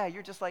like, yeah,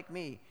 you're just like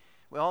me.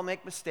 We all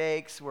make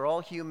mistakes. We're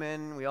all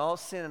human. We all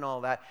sin and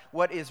all that.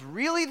 What is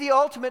really the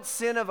ultimate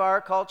sin of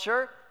our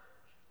culture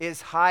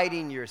is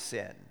hiding your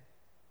sin.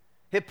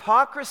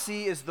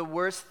 Hypocrisy is the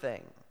worst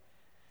thing.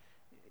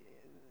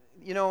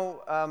 You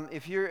know,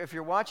 if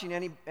you're watching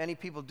any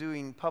people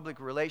doing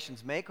public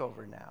relations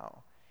makeover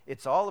now,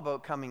 it's all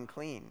about coming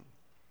clean.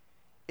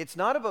 It's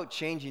not about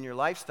changing your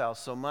lifestyle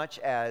so much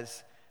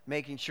as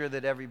making sure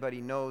that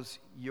everybody knows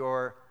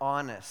you're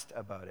honest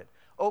about it.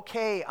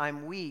 Okay,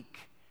 I'm weak.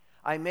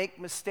 I make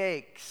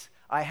mistakes.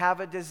 I have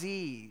a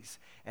disease.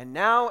 And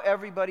now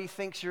everybody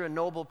thinks you're a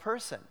noble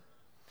person.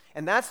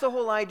 And that's the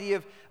whole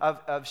idea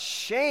of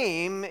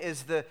shame,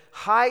 is the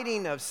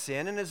hiding of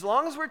sin. And as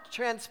long as we're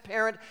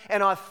transparent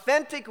and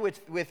authentic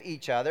with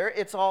each other,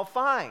 it's all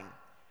fine.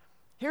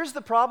 Here's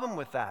the problem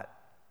with that.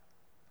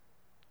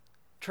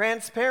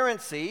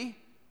 Transparency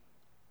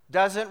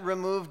doesn't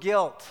remove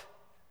guilt.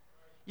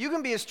 You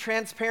can be as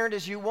transparent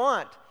as you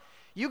want.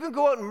 You can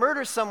go out and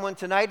murder someone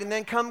tonight and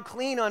then come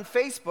clean on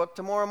Facebook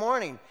tomorrow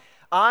morning.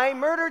 I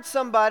murdered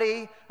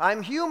somebody.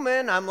 I'm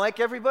human. I'm like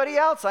everybody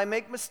else. I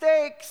make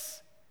mistakes.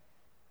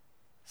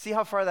 See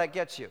how far that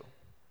gets you.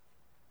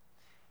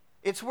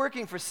 It's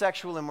working for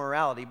sexual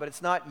immorality, but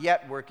it's not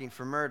yet working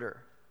for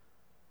murder.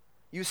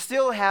 You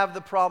still have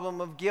the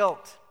problem of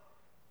guilt.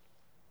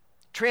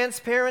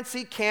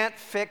 Transparency can't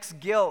fix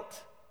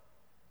guilt.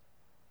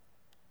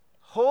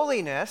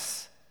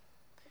 Holiness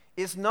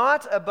is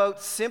not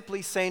about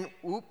simply saying,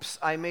 oops,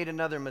 I made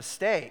another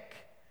mistake.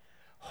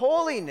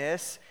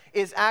 Holiness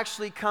is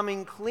actually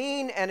coming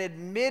clean and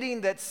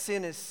admitting that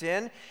sin is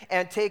sin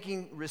and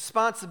taking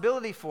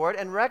responsibility for it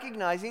and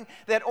recognizing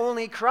that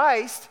only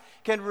Christ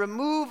can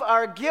remove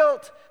our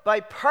guilt by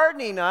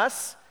pardoning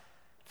us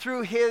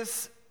through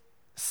His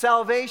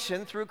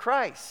salvation through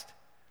Christ.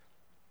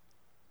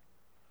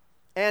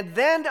 And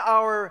then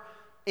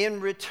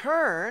in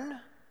return,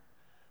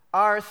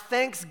 our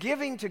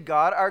thanksgiving to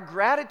God, our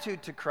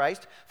gratitude to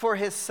Christ for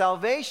His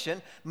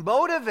salvation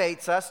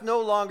motivates us no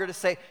longer to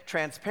say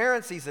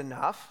transparency's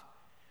enough,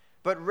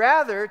 but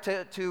rather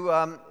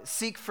to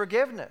seek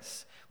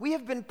forgiveness. We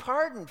have been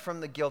pardoned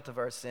from the guilt of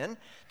our sin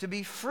to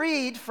be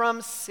freed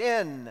from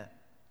sin.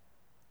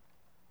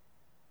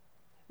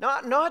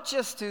 Not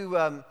just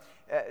to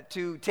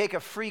take a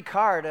free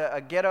card,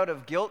 a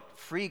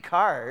get-out-of-guilt-free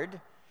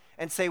card,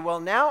 and say, well,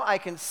 now I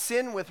can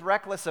sin with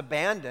reckless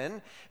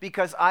abandon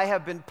because I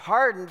have been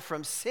pardoned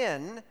from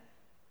sin.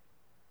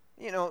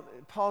 You know,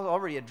 Paul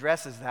already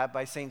addresses that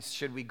by saying,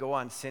 should we go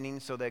on sinning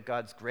so that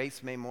God's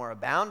grace may more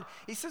abound?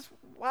 He says,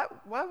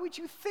 why would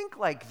you think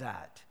like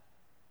that?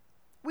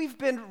 We've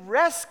been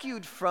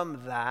rescued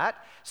from that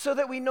so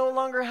that we no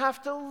longer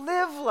have to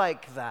live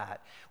like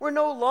that. We're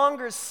no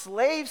longer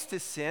slaves to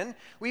sin.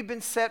 We've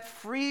been set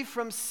free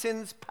from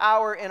sin's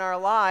power in our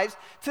lives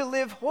to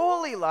live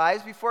holy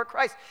lives before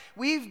Christ.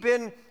 We've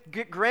been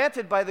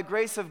granted by the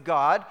grace of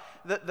God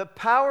the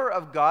power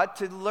of God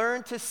to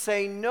learn to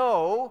say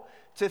no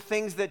to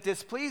things that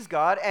displease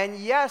God and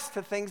yes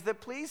to things that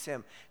please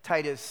Him.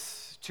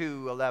 Titus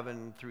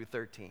 2:11 through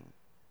 13.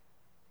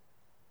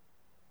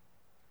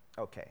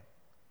 Okay.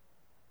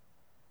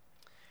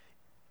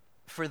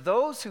 For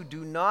those who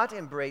do not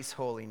embrace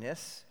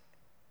holiness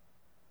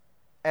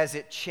as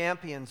it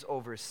champions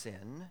over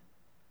sin,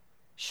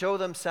 show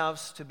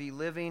themselves to be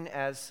living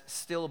as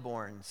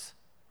stillborns.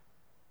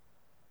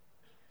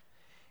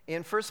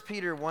 In 1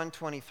 Peter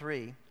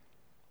 1:23,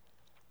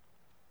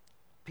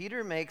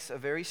 Peter makes a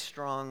very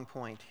strong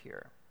point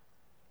here.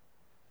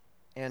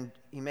 And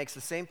he makes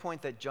the same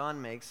point that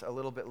John makes a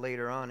little bit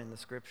later on in the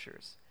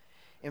Scriptures.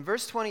 In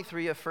verse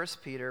 23 of 1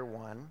 Peter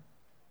 1,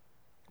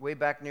 way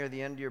back near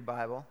the end of your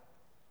Bible,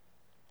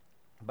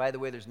 by the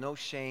way, there's no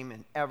shame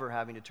in ever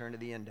having to turn to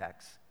the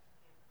index.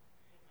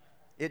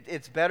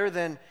 It's better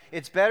than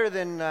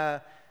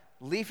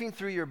leafing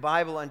through your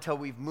Bible until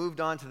we've moved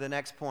on to the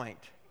next point.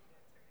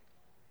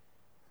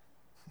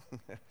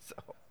 So,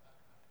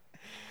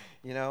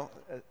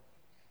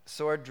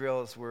 sword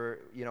drills were,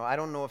 I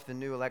don't know if the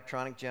new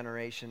electronic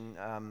generation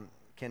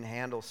can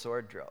handle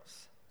sword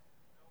drills.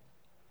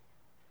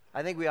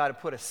 I think we ought to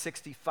put a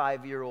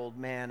 65-year-old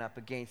man up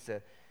against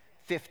a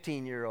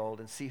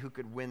 15-year-old and see who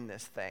could win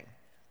this thing.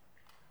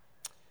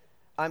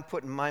 I'm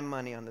putting my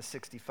money on the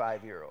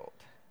 65-year-old.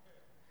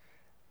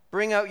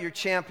 Bring out your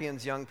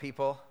champions, young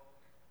people.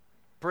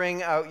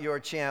 Bring out your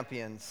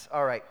champions.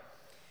 All right.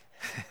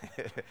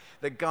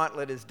 The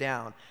gauntlet is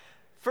down.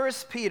 1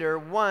 Peter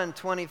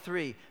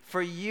 1:23,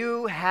 for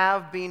you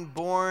have been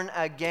born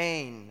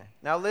again.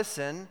 Now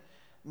listen,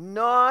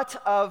 not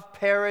of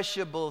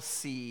perishable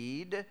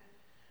seed,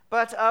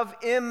 but of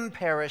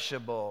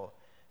imperishable,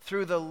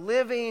 through the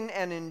living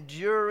and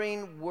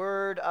enduring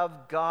Word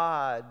of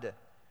God.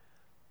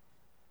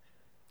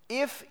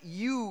 If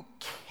you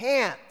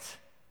can't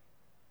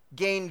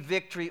gain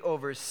victory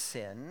over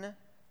sin,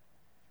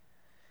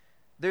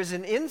 there's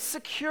an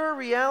insecure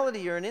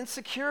reality or an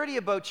insecurity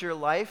about your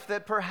life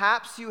that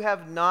perhaps you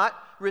have not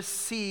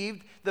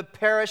received the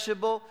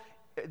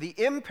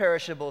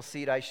imperishable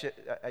seed, I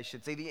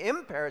should say, the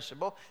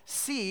imperishable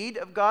seed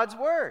of God's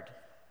Word.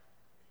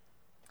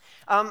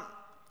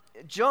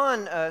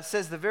 John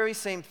says the very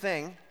same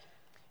thing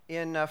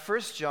in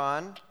 1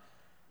 John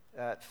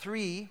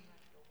 3,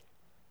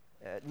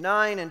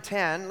 9 and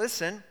 10.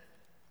 Listen.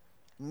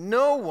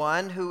 No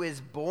one who is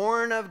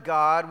born of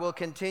God will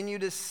continue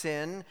to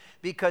sin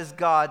because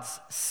God's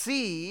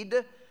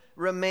seed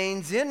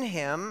remains in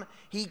him.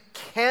 He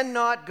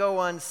cannot go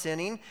on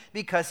sinning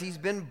because he's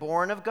been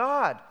born of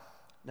God.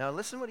 Now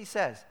listen what he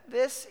says.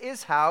 This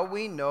is how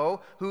we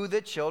know who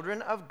the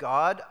children of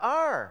God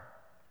are.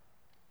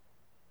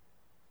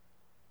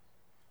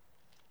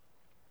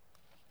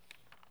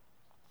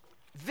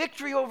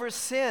 Victory over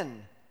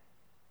sin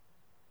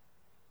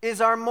is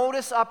our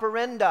modus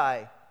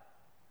operandi.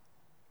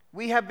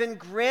 We have been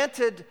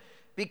granted,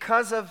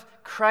 because of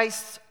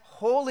Christ's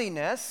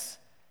holiness,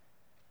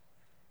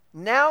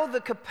 now the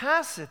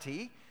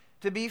capacity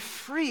to be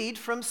freed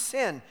from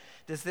sin.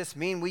 Does this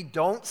mean we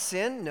don't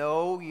sin?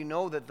 No, you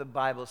know that the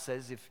Bible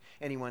says if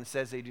anyone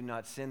says they do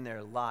not sin,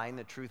 they're lying.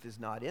 The truth is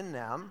not in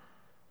them.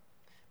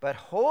 But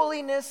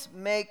holiness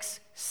makes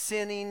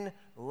sinning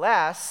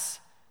less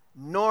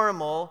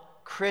normal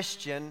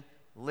Christian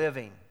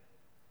living.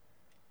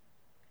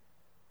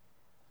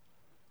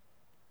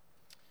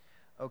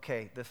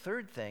 Okay, the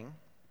third thing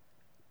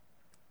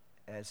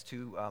as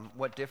to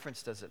what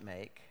difference does it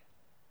make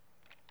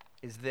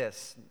is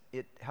this.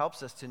 It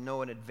helps us to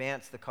know in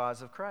advance the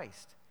cause of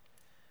Christ.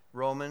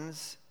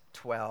 Romans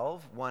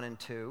 12, 1 and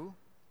 2.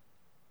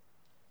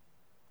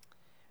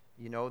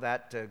 You know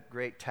that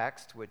great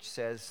text which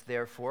says,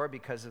 therefore,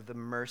 because of the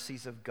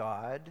mercies of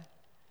God,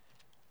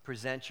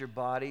 present your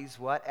bodies,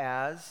 what?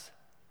 As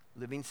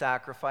living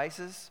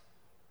sacrifices,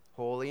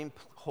 holy,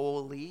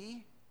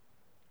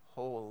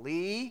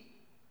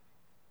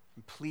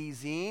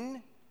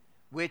 pleasing,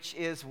 which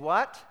is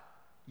what?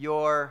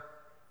 Your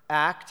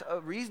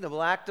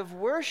reasonable act of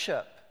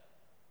worship.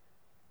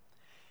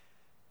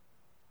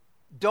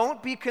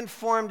 Don't be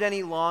conformed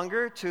any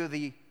longer to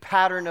the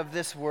pattern of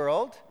this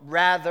world.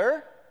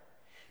 Rather,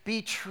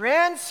 be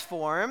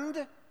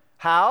transformed.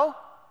 How?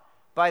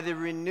 By the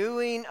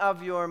renewing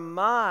of your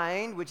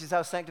mind, which is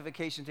how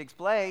sanctification takes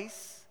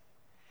place,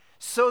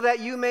 so that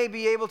you may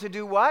be able to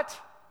do what?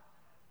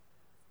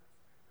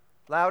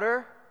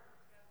 Louder.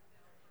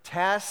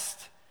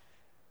 Test,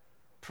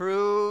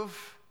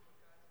 prove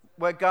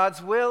what God's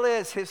will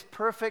is, His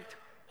perfect,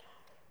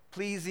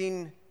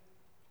 pleasing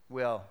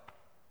will.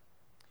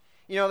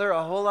 You know, there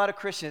are a whole lot of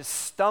Christians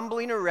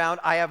stumbling around.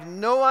 I have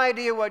no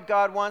idea what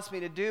God wants me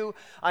to do.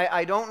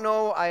 I don't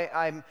know.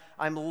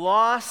 I'm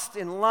lost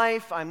in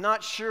life. I'm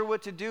not sure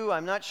what to do.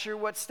 I'm not sure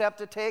what step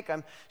to take.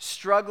 I'm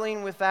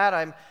struggling with that.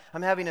 I'm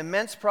having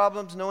immense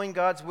problems knowing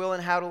God's will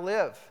and how to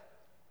live.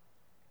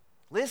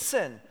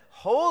 Listen,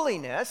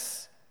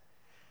 holiness,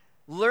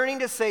 learning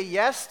to say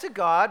yes to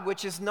God,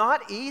 which is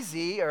not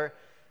easy, or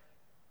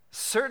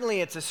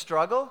certainly it's a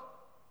struggle.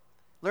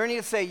 Learning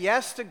to say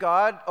yes to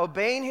God,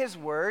 obeying His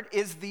word,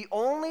 is the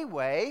only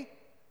way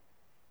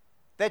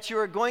that you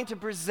are going to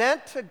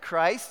present to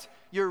Christ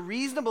your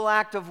reasonable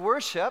act of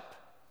worship,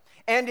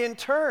 and in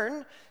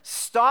turn,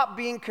 stop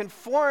being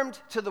conformed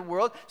to the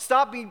world,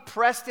 stop being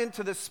pressed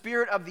into the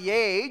spirit of the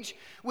age,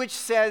 which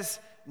says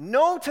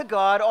no to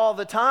God all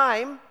the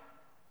time,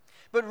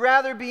 but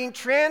rather being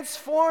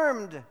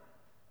transformed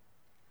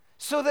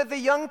so that the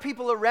young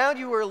people around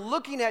you who are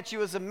looking at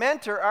you as a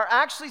mentor are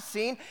actually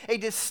seeing a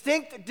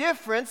distinct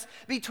difference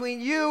between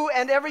you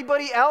and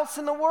everybody else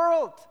in the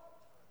world.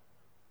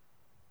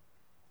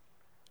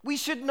 We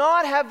should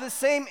not have the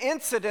same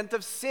incident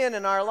of sin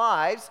in our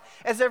lives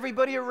as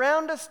everybody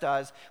around us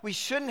does. We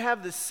shouldn't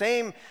have the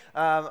same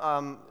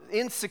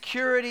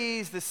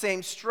insecurities, the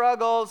same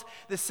struggles,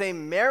 the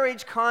same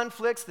marriage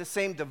conflicts, the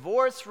same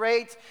divorce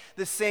rates,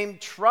 the same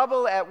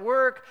trouble at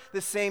work,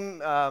 the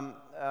same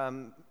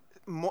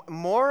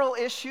moral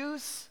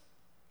issues.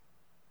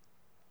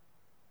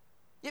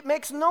 It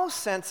makes no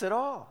sense at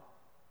all.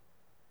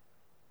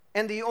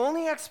 And the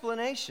only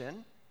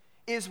explanation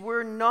is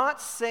we're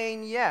not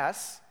saying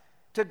yes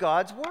to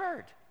God's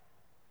word.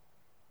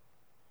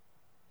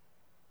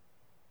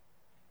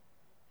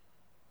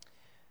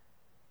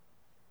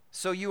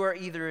 So you are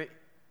either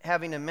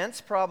having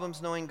immense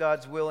problems knowing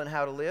God's will and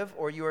how to live,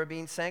 or you are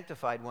being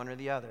sanctified, one or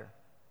the other.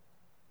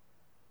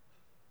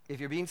 If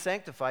you're being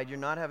sanctified, you're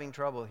not having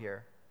trouble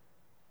here.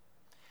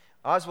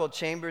 Oswald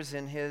Chambers,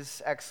 in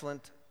his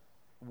excellent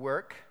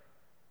work,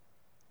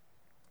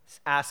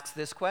 asks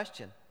this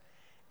question: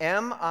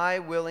 am I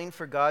willing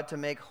for God to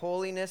make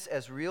holiness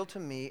as real to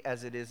me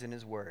as it is in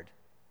His Word?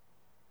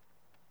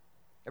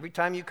 Every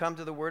time you come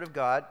to the Word of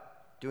God,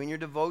 doing your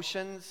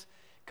devotions,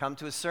 come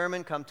to a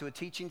sermon, come to a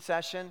teaching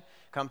session,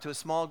 come to a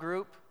small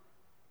group,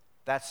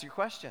 that's your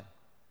question.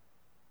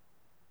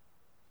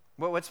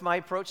 What's my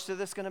approach to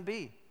this going to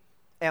be?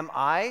 Am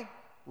I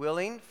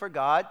willing for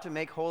God to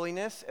make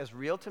holiness as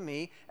real to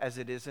me as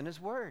it is in His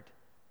Word?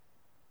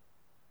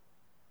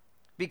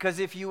 Because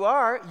if you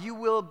are, you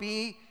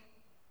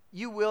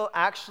will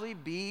actually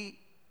be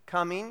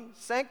becoming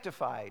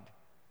sanctified.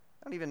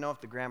 I don't even know if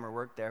the grammar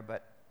worked there,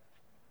 but.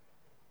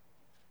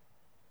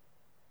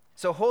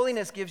 So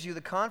holiness gives you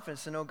the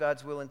confidence to know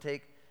God's will and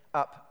take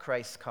up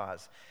Christ's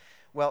cause.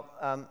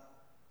 Well,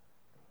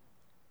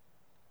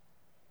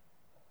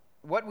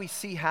 what we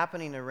see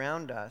happening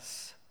around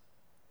us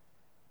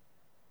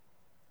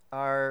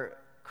are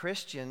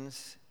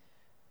Christians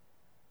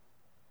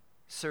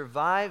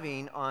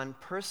surviving on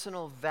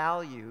personal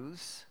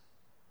values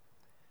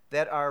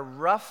that are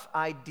rough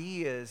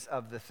ideas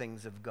of the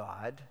things of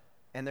God,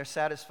 and they're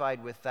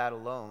satisfied with that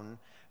alone,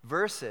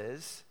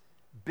 versus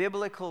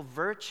biblical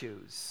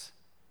virtues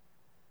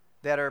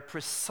that are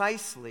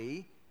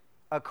precisely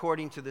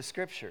according to the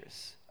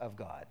Scriptures of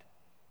God.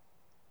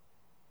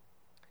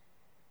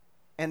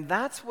 And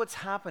that's what's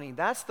happening.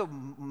 That's the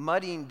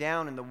muddying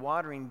down and the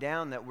watering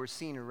down that we're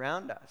seeing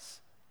around us.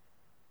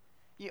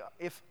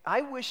 If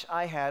I wish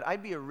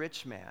I'd be a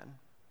rich man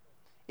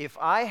if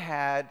I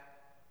had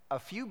a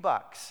few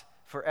bucks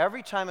for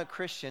every time a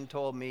Christian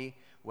told me,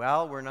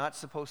 well, we're not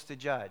supposed to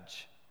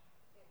judge.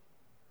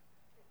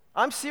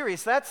 I'm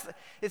serious.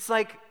 It's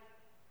like,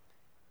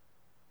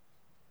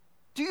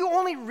 do you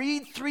only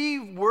read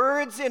 3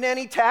 words in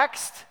any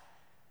text?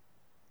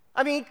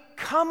 I mean,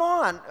 come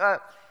on.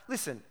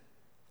 Listen,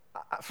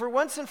 for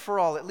once and for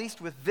all, at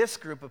least with this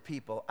group of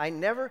people,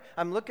 I'm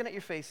looking at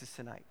your faces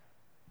tonight.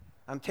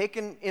 I'm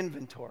taking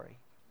inventory.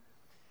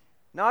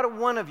 Not a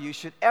one of you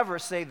should ever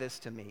say this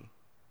to me.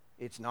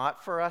 It's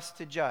not for us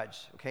to judge,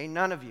 okay?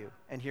 None of you.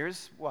 And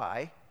here's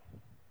why.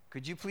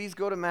 Could you please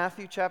go to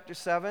Matthew chapter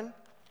 7?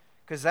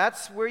 Because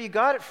that's where you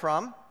got it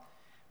from.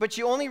 But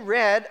you only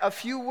read a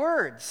few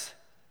words.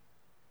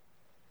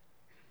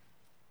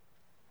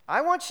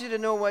 I want you to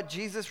know what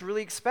Jesus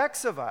really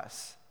expects of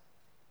us.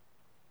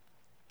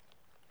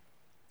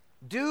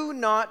 Do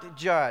not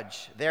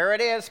judge. There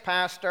it is,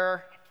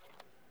 Pastor.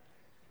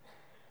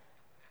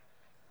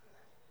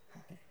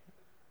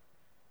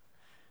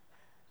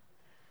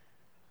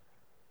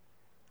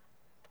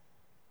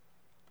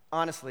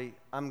 Honestly,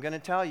 I'm going to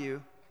tell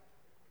you,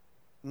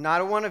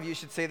 not a one of you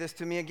should say this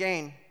to me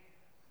again.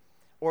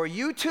 Or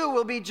you too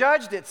will be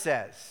judged, it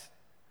says.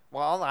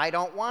 Well, I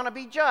don't want to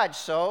be judged,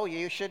 so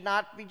you should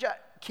not be judged.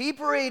 Keep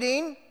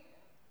reading.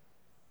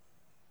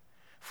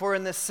 For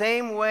in the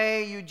same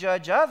way you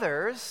judge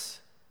others,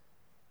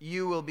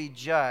 you will be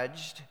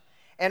judged.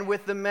 And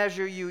with the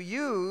measure you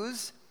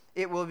use,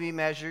 it will be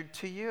measured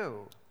to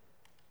you.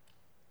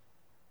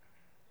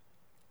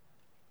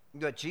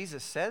 What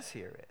Jesus says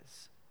here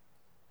is,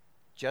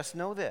 just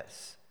know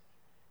this.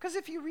 Because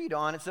if you read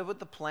on, it's about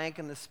the plank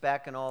and the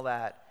speck and all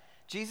that.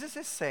 Jesus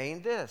is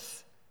saying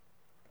this,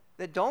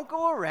 that don't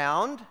go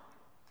around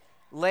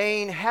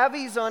laying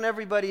heavies on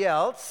everybody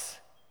else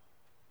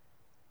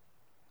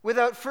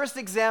without first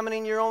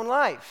examining your own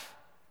life.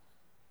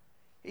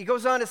 He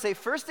goes on to say,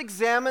 first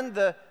examine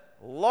the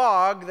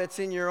log that's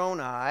in your own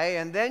eye,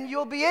 and then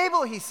you'll be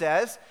able, he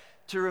says,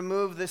 to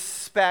remove the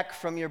speck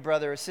from your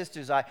brother or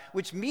sister's eye,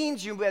 which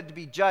means you had to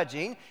be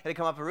judging. Had to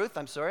come up, Ruth,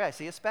 I'm sorry, I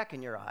see a speck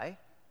in your eye.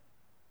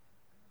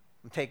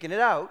 I'm taking it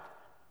out.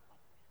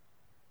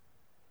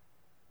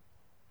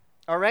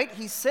 All right,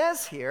 he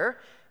says here,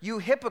 you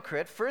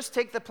hypocrite, first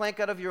take the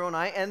plank out of your own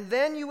eye, and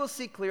then you will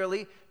see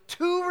clearly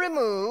to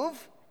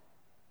remove,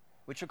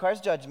 which requires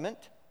judgment,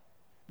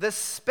 the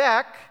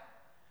speck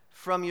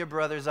from your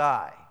brother's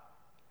eye.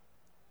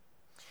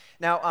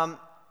 Now,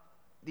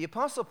 the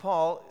Apostle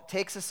Paul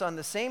takes us on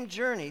the same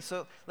journey,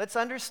 so let's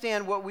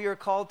understand what we are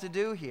called to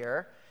do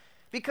here,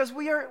 because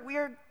we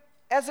are,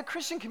 as a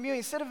Christian community,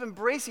 instead of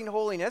embracing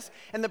holiness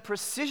and the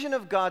precision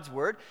of God's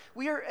word,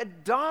 we are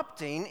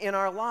adopting in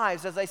our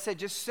lives, as I said,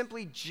 just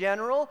simply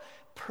general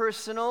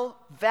personal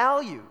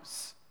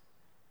values,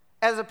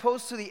 as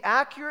opposed to the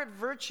accurate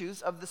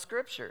virtues of the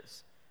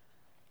Scriptures.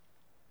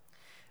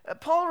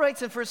 Paul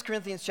writes in 1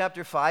 Corinthians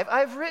chapter 5,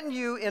 I've written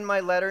you in my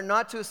letter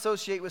not to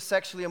associate with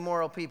sexually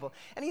immoral people.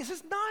 And he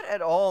says, not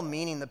at all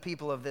meaning the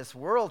people of this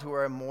world who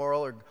are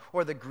immoral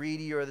or the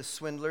greedy or the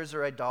swindlers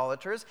or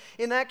idolaters.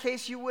 In that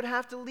case, you would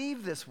have to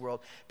leave this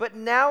world. But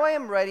now I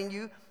am writing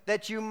you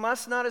that you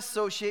must not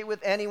associate with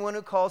anyone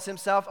who calls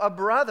himself a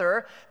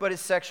brother, but is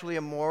sexually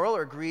immoral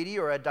or greedy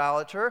or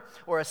idolater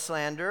or a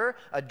slanderer,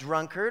 a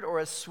drunkard or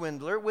a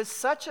swindler. With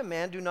such a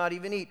man do not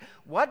even eat.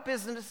 What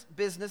business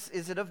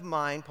is it of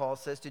mine, Paul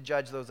says, to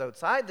judge those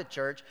outside the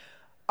church?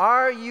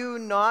 Are you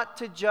not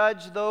to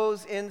judge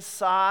those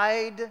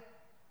inside?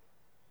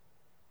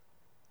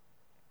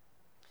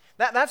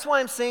 That's why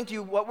I'm saying to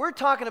you, what we're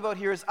talking about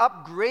here is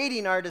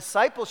upgrading our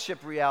discipleship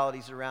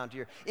realities around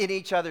here in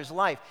each other's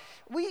life.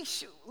 We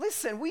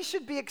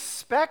should be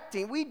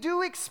expecting, we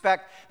do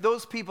expect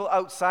those people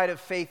outside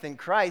of faith in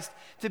Christ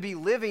to be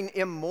living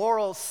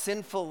immoral,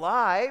 sinful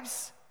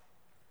lives.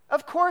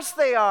 Of course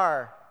they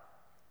are.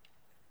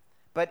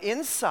 But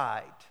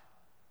inside,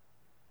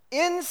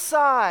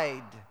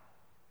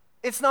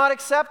 it's not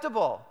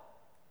acceptable.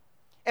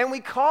 And we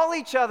call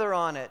each other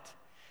on it.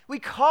 We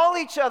call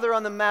each other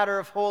on the matter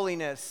of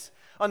holiness,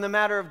 on the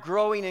matter of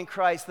growing in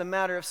Christ, the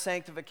matter of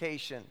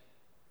sanctification.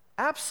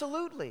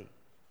 Absolutely.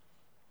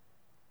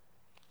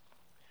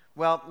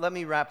 Well, let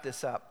me wrap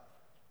this up.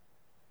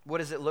 What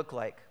does it look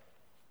like?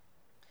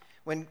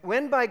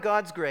 When by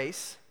God's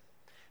grace,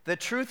 the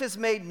truth is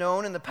made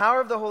known and the power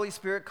of the Holy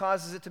Spirit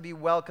causes it to be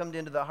welcomed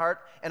into the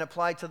heart and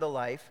applied to the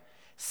life,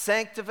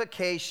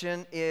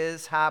 sanctification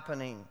is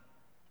happening,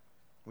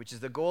 which is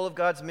the goal of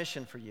God's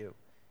mission for you,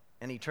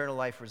 and eternal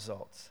life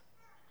results.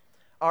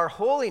 Our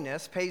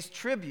holiness pays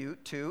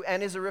tribute to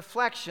and is a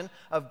reflection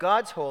of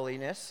God's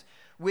holiness,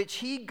 which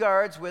he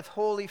guards with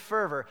holy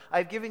fervor.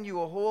 I've given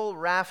you a whole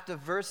raft of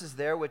verses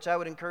there, which I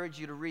would encourage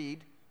you to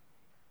read.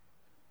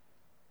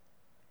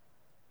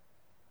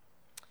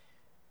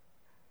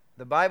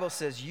 The Bible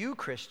says you,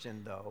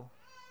 Christian, though,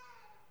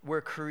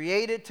 were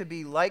created to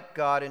be like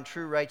God in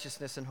true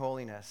righteousness and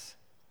holiness.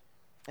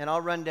 And I'll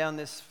run down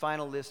this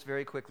final list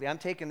very quickly. I'm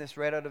taking this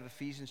right out of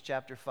Ephesians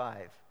chapter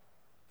 5.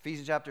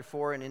 Ephesians chapter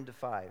 4 and into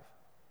 5.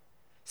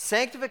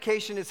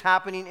 Sanctification is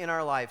happening in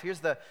our life.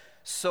 Here's the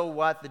so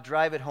what, the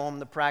drive it home,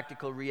 the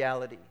practical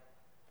reality.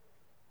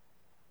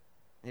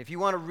 And if you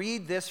want to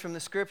read this from the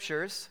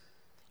Scriptures,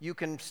 you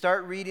can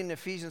start reading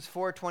Ephesians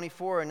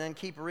 4:24 and then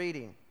keep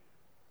reading.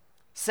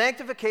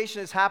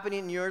 Sanctification is happening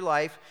in your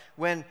life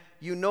when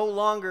you no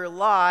longer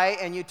lie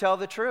and you tell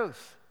the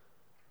truth.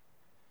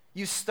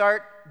 You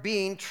start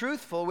being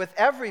truthful with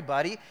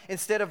everybody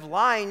instead of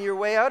lying your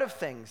way out of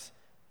things.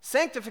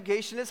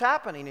 Sanctification is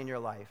happening in your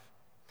life.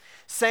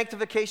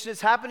 Sanctification is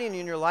happening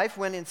in your life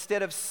when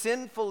instead of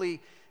sinfully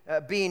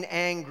being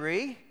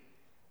angry,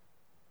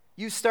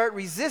 you start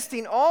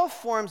resisting all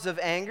forms of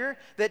anger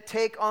that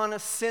take on a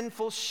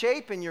sinful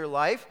shape in your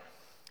life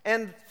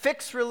and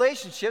fix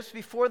relationships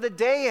before the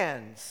day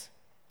ends.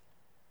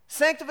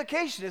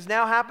 Sanctification is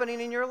now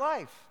happening in your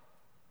life.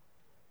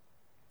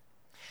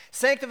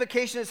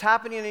 Sanctification is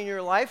happening in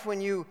your life when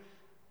you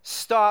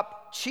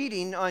stop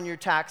cheating on your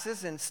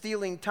taxes and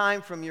stealing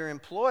time from your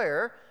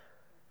employer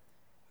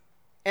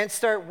and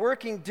start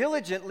working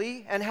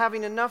diligently and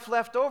having enough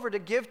left over to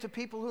give to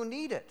people who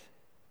need it.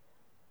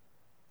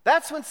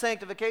 That's when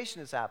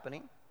sanctification is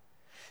happening.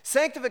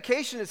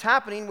 Sanctification is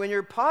happening when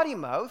your potty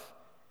mouth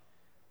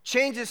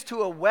changes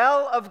to a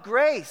well of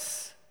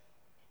grace.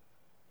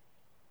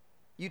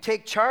 You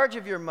take charge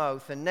of your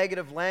mouth and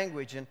negative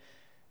language and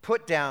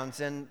put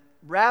downs, and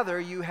rather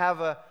you have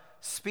a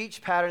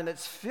speech pattern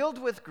that's filled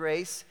with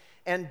grace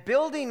and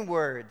building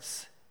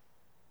words.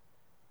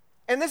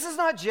 And this is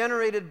not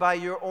generated by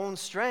your own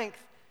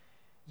strength.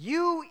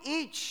 You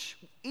each,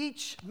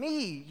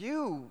 me,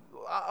 you,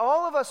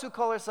 all of us who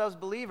call ourselves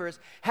believers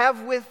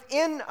have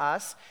within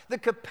us the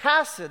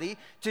capacity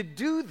to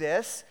do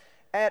this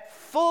at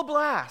full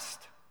blast.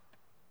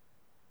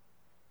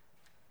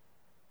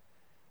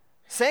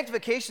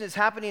 Sanctification is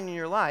happening in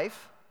your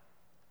life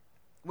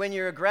when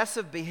your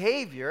aggressive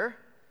behavior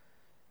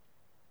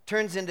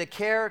turns into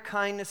care,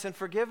 kindness, and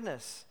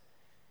forgiveness.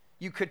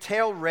 You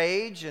curtail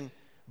rage and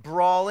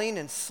brawling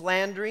and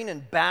slandering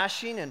and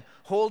bashing and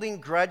holding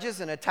grudges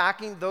and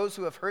attacking those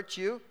who have hurt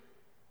you.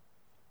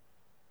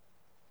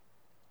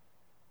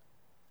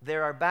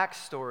 There are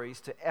backstories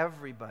to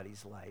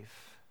everybody's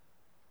life.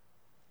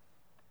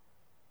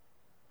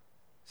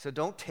 So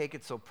don't take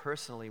it so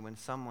personally when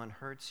someone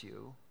hurts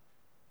you.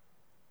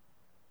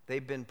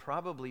 They've been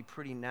probably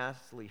pretty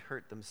nastily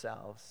hurt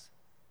themselves.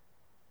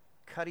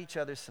 Cut each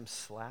other some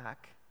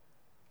slack.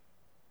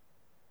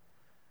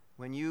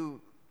 When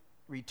you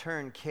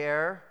return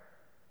care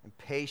and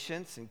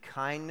patience and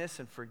kindness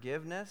and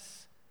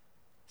forgiveness,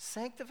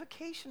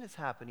 sanctification is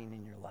happening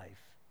in your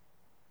life.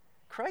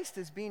 Christ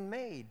is being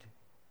made.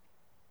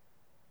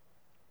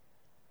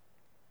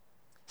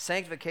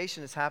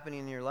 Sanctification is happening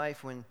in your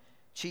life when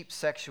cheap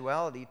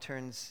sexuality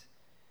turns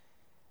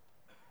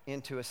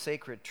into a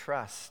sacred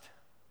trust.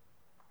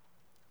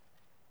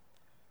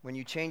 When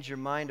you change your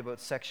mind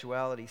about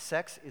sexuality,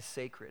 sex is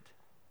sacred.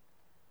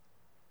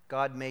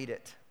 God made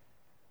it.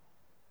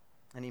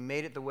 And He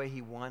made it the way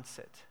He wants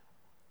it.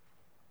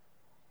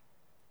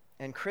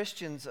 And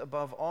Christians,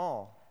 above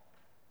all,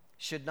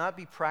 should not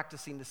be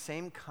practicing the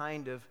same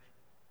kind of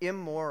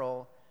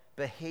immoral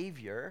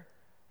behavior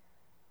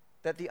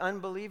that the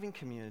unbelieving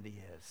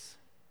community is.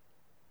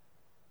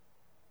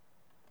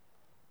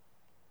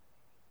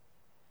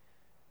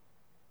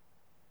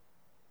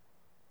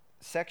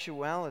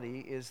 Sexuality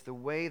is the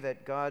way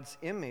that God's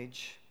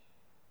image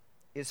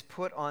is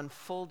put on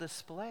full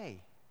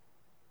display.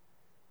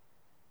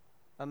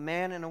 A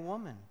man and a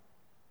woman.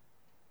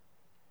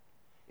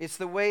 It's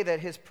the way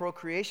that His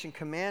procreation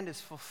command is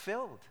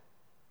fulfilled.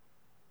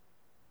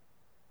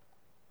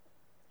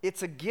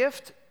 It's a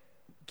gift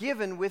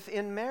given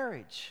within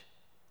marriage.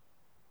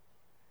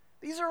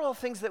 These are all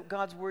things that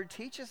God's Word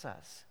teaches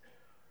us.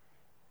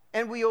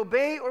 And we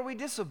obey or we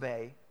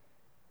disobey.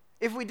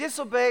 If we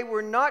disobey,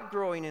 we're not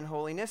growing in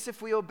holiness.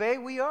 If we obey,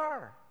 we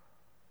are.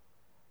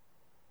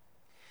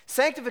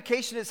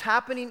 Sanctification is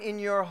happening in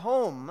your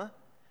home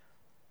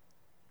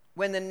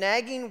when the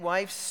nagging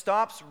wife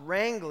stops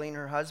wrangling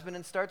her husband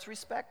and starts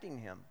respecting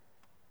him.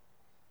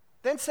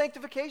 Then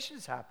sanctification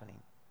is happening.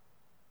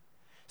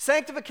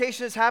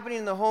 Sanctification is happening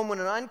in the home when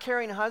an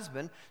uncaring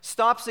husband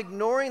stops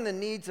ignoring the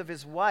needs of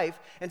his wife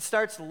and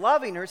starts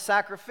loving her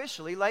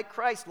sacrificially like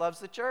Christ loves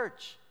the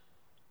church.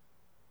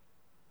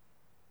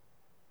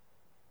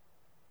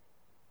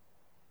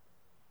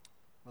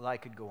 Well, I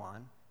could go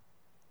on.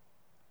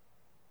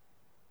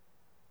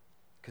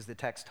 Because the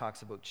text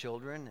talks about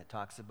children, it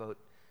talks about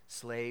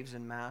slaves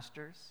and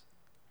masters.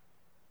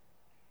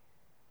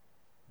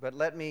 But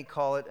let me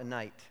call it a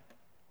night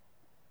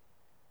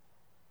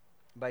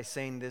by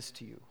saying this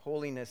to you.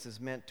 Holiness is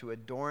meant to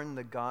adorn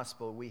the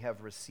gospel we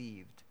have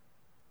received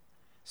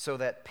so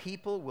that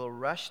people will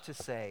rush to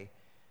say,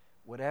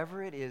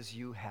 whatever it is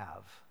you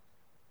have,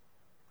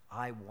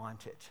 I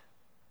want it.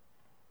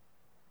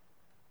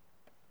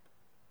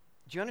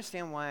 Do you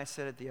understand why I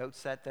said at the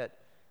outset that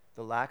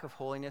the lack of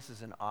holiness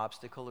is an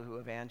obstacle to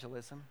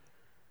evangelism?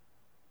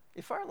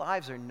 If our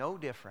lives are no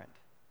different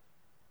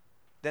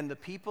than the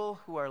people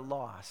who are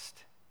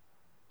lost,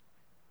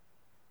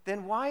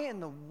 then why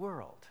in the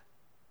world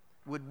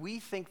would we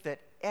think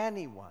that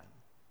anyone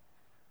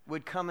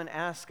would come and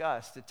ask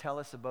us to tell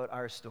us about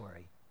our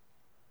story?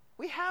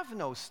 We have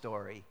no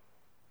story.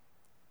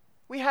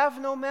 We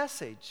have no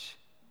message.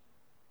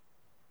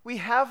 We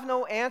have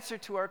no answer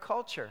to our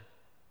culture.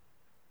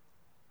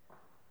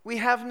 We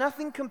have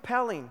nothing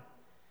compelling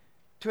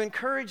to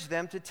encourage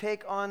them to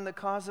take on the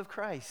cause of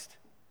Christ.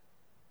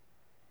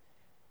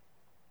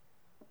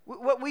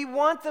 What we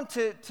want them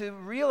to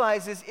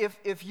realize is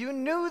if you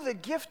knew the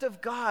gift of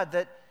God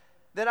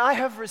that I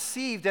have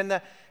received and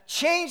the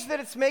change that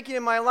it's making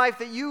in my life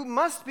that you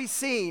must be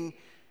seeing,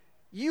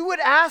 you would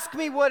ask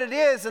me what it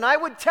is and I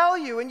would tell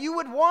you and you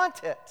would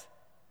want it.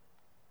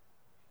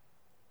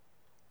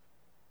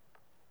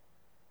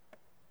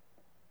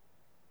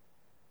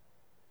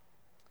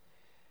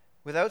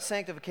 Without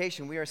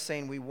sanctification, we are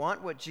saying we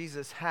want what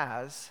Jesus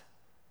has,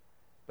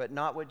 but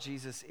not what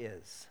Jesus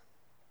is.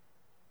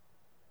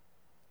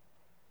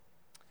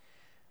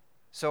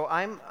 So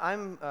I'm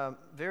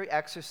very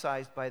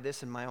exercised by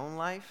this in my own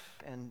life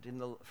and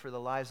for the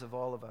lives of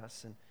all of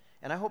us.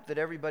 And I hope that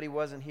everybody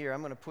wasn't here.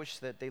 I'm going to push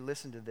that they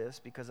listen to this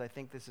because I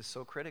think this is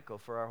so critical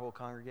for our whole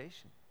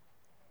congregation.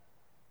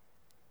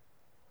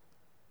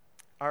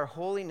 Our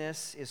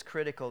holiness is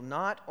critical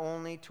not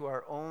only to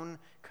our own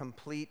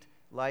complete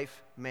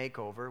life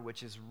makeover,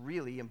 which is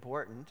really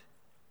important,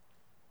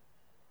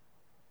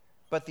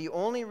 but the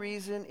only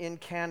reason in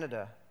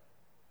Canada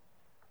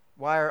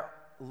why our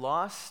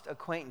lost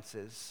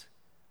acquaintances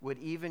would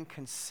even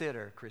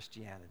consider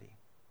Christianity.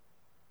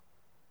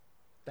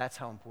 That's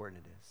how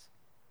important it is.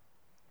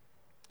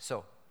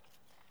 So,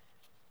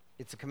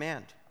 it's a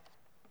command.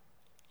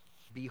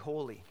 Be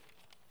holy,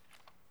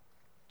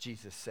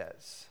 Jesus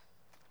says,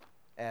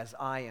 as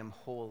I am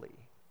holy.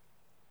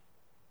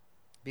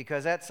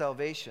 Because at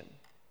salvation,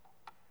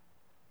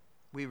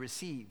 we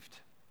received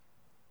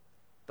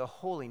the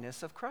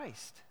holiness of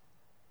Christ.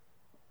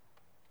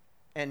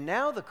 And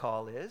now the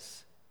call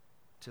is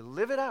to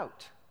live it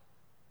out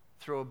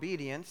through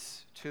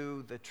obedience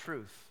to the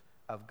truth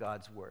of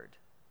God's word.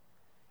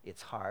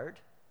 It's hard.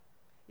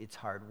 It's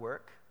hard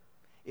work.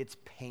 It's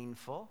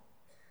painful.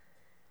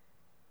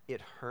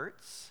 It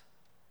hurts.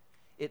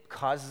 It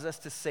causes us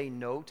to say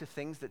no to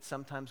things that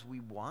sometimes we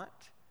want.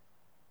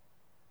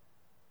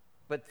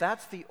 But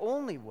that's the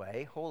only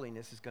way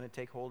holiness is going to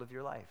take hold of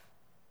your life.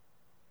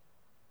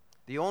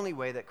 The only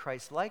way that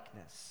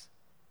Christ-likeness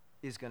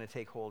is going to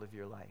take hold of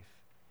your life.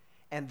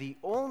 And the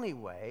only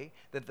way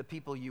that the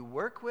people you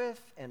work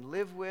with and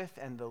live with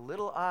and the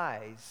little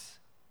eyes,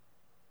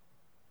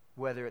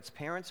 whether it's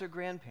parents or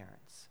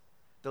grandparents,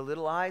 the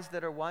little eyes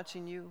that are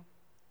watching you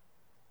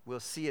will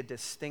see a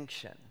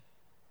distinction.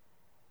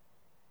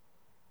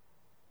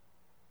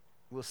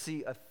 Will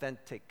see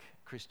authentic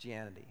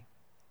Christianity.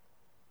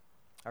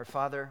 Our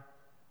Father,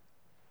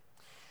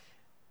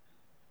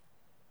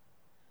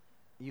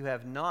 you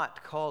have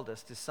not called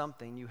us to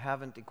something you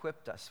haven't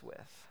equipped us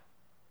with,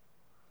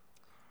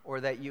 or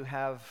that you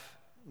have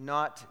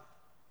not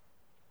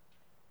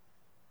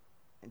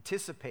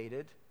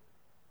anticipated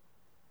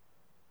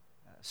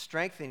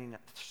strengthening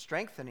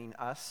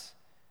us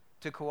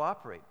to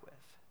cooperate with.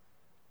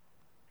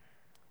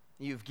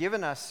 You've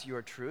given us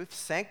your truth.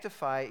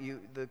 Sanctify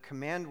you. The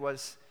command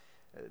was,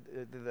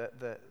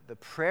 the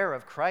prayer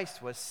of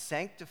Christ was,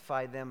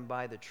 sanctify them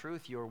by the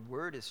truth. Your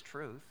word is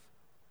truth.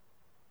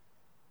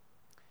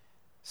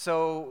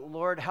 So,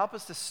 Lord, help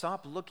us to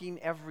stop looking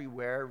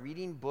everywhere,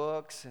 reading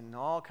books and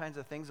all kinds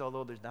of things,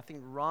 although there's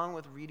nothing wrong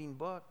with reading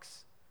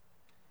books.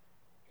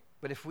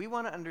 But if we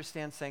want to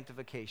understand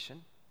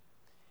sanctification,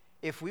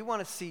 if we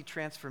want to see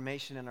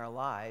transformation in our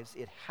lives,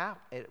 it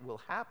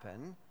will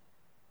happen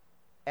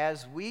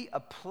as we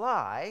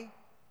apply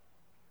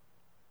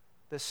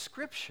the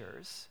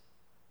Scriptures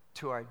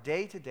to our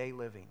day-to-day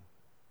living.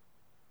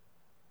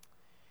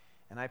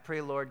 And I pray,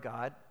 Lord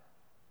God,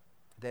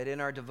 that in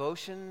our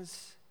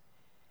devotions,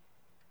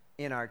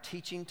 in our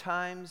teaching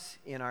times,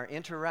 in our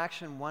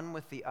interaction one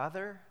with the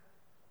other,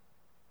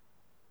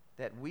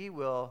 that we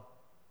will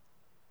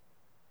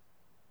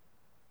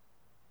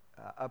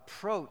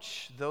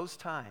approach those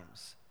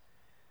times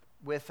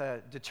with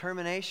a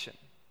determination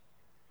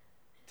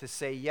to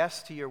say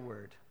yes to your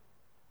word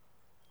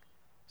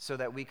so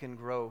that we can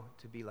grow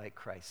to be like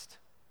Christ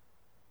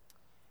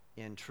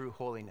in true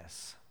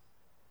holiness.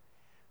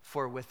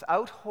 For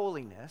without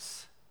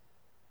holiness,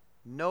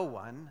 no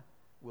one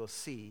will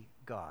see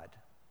God.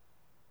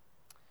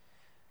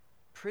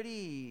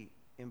 Pretty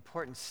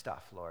important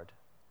stuff, Lord.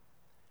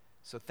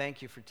 So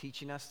thank you for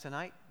teaching us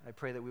tonight. I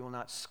pray that we will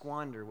not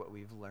squander what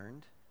we've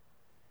learned,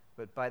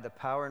 but by the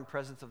power and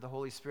presence of the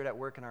Holy Spirit at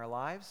work in our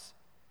lives,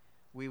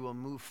 we will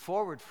move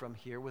forward from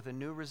here with a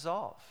new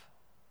resolve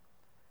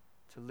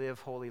to live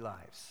holy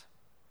lives,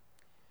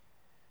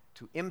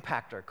 to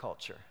impact our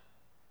culture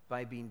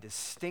by being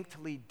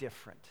distinctly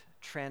different,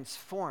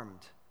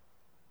 transformed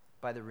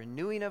by the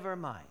renewing of our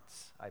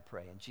minds, I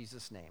pray in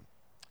Jesus' name.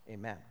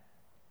 Amen.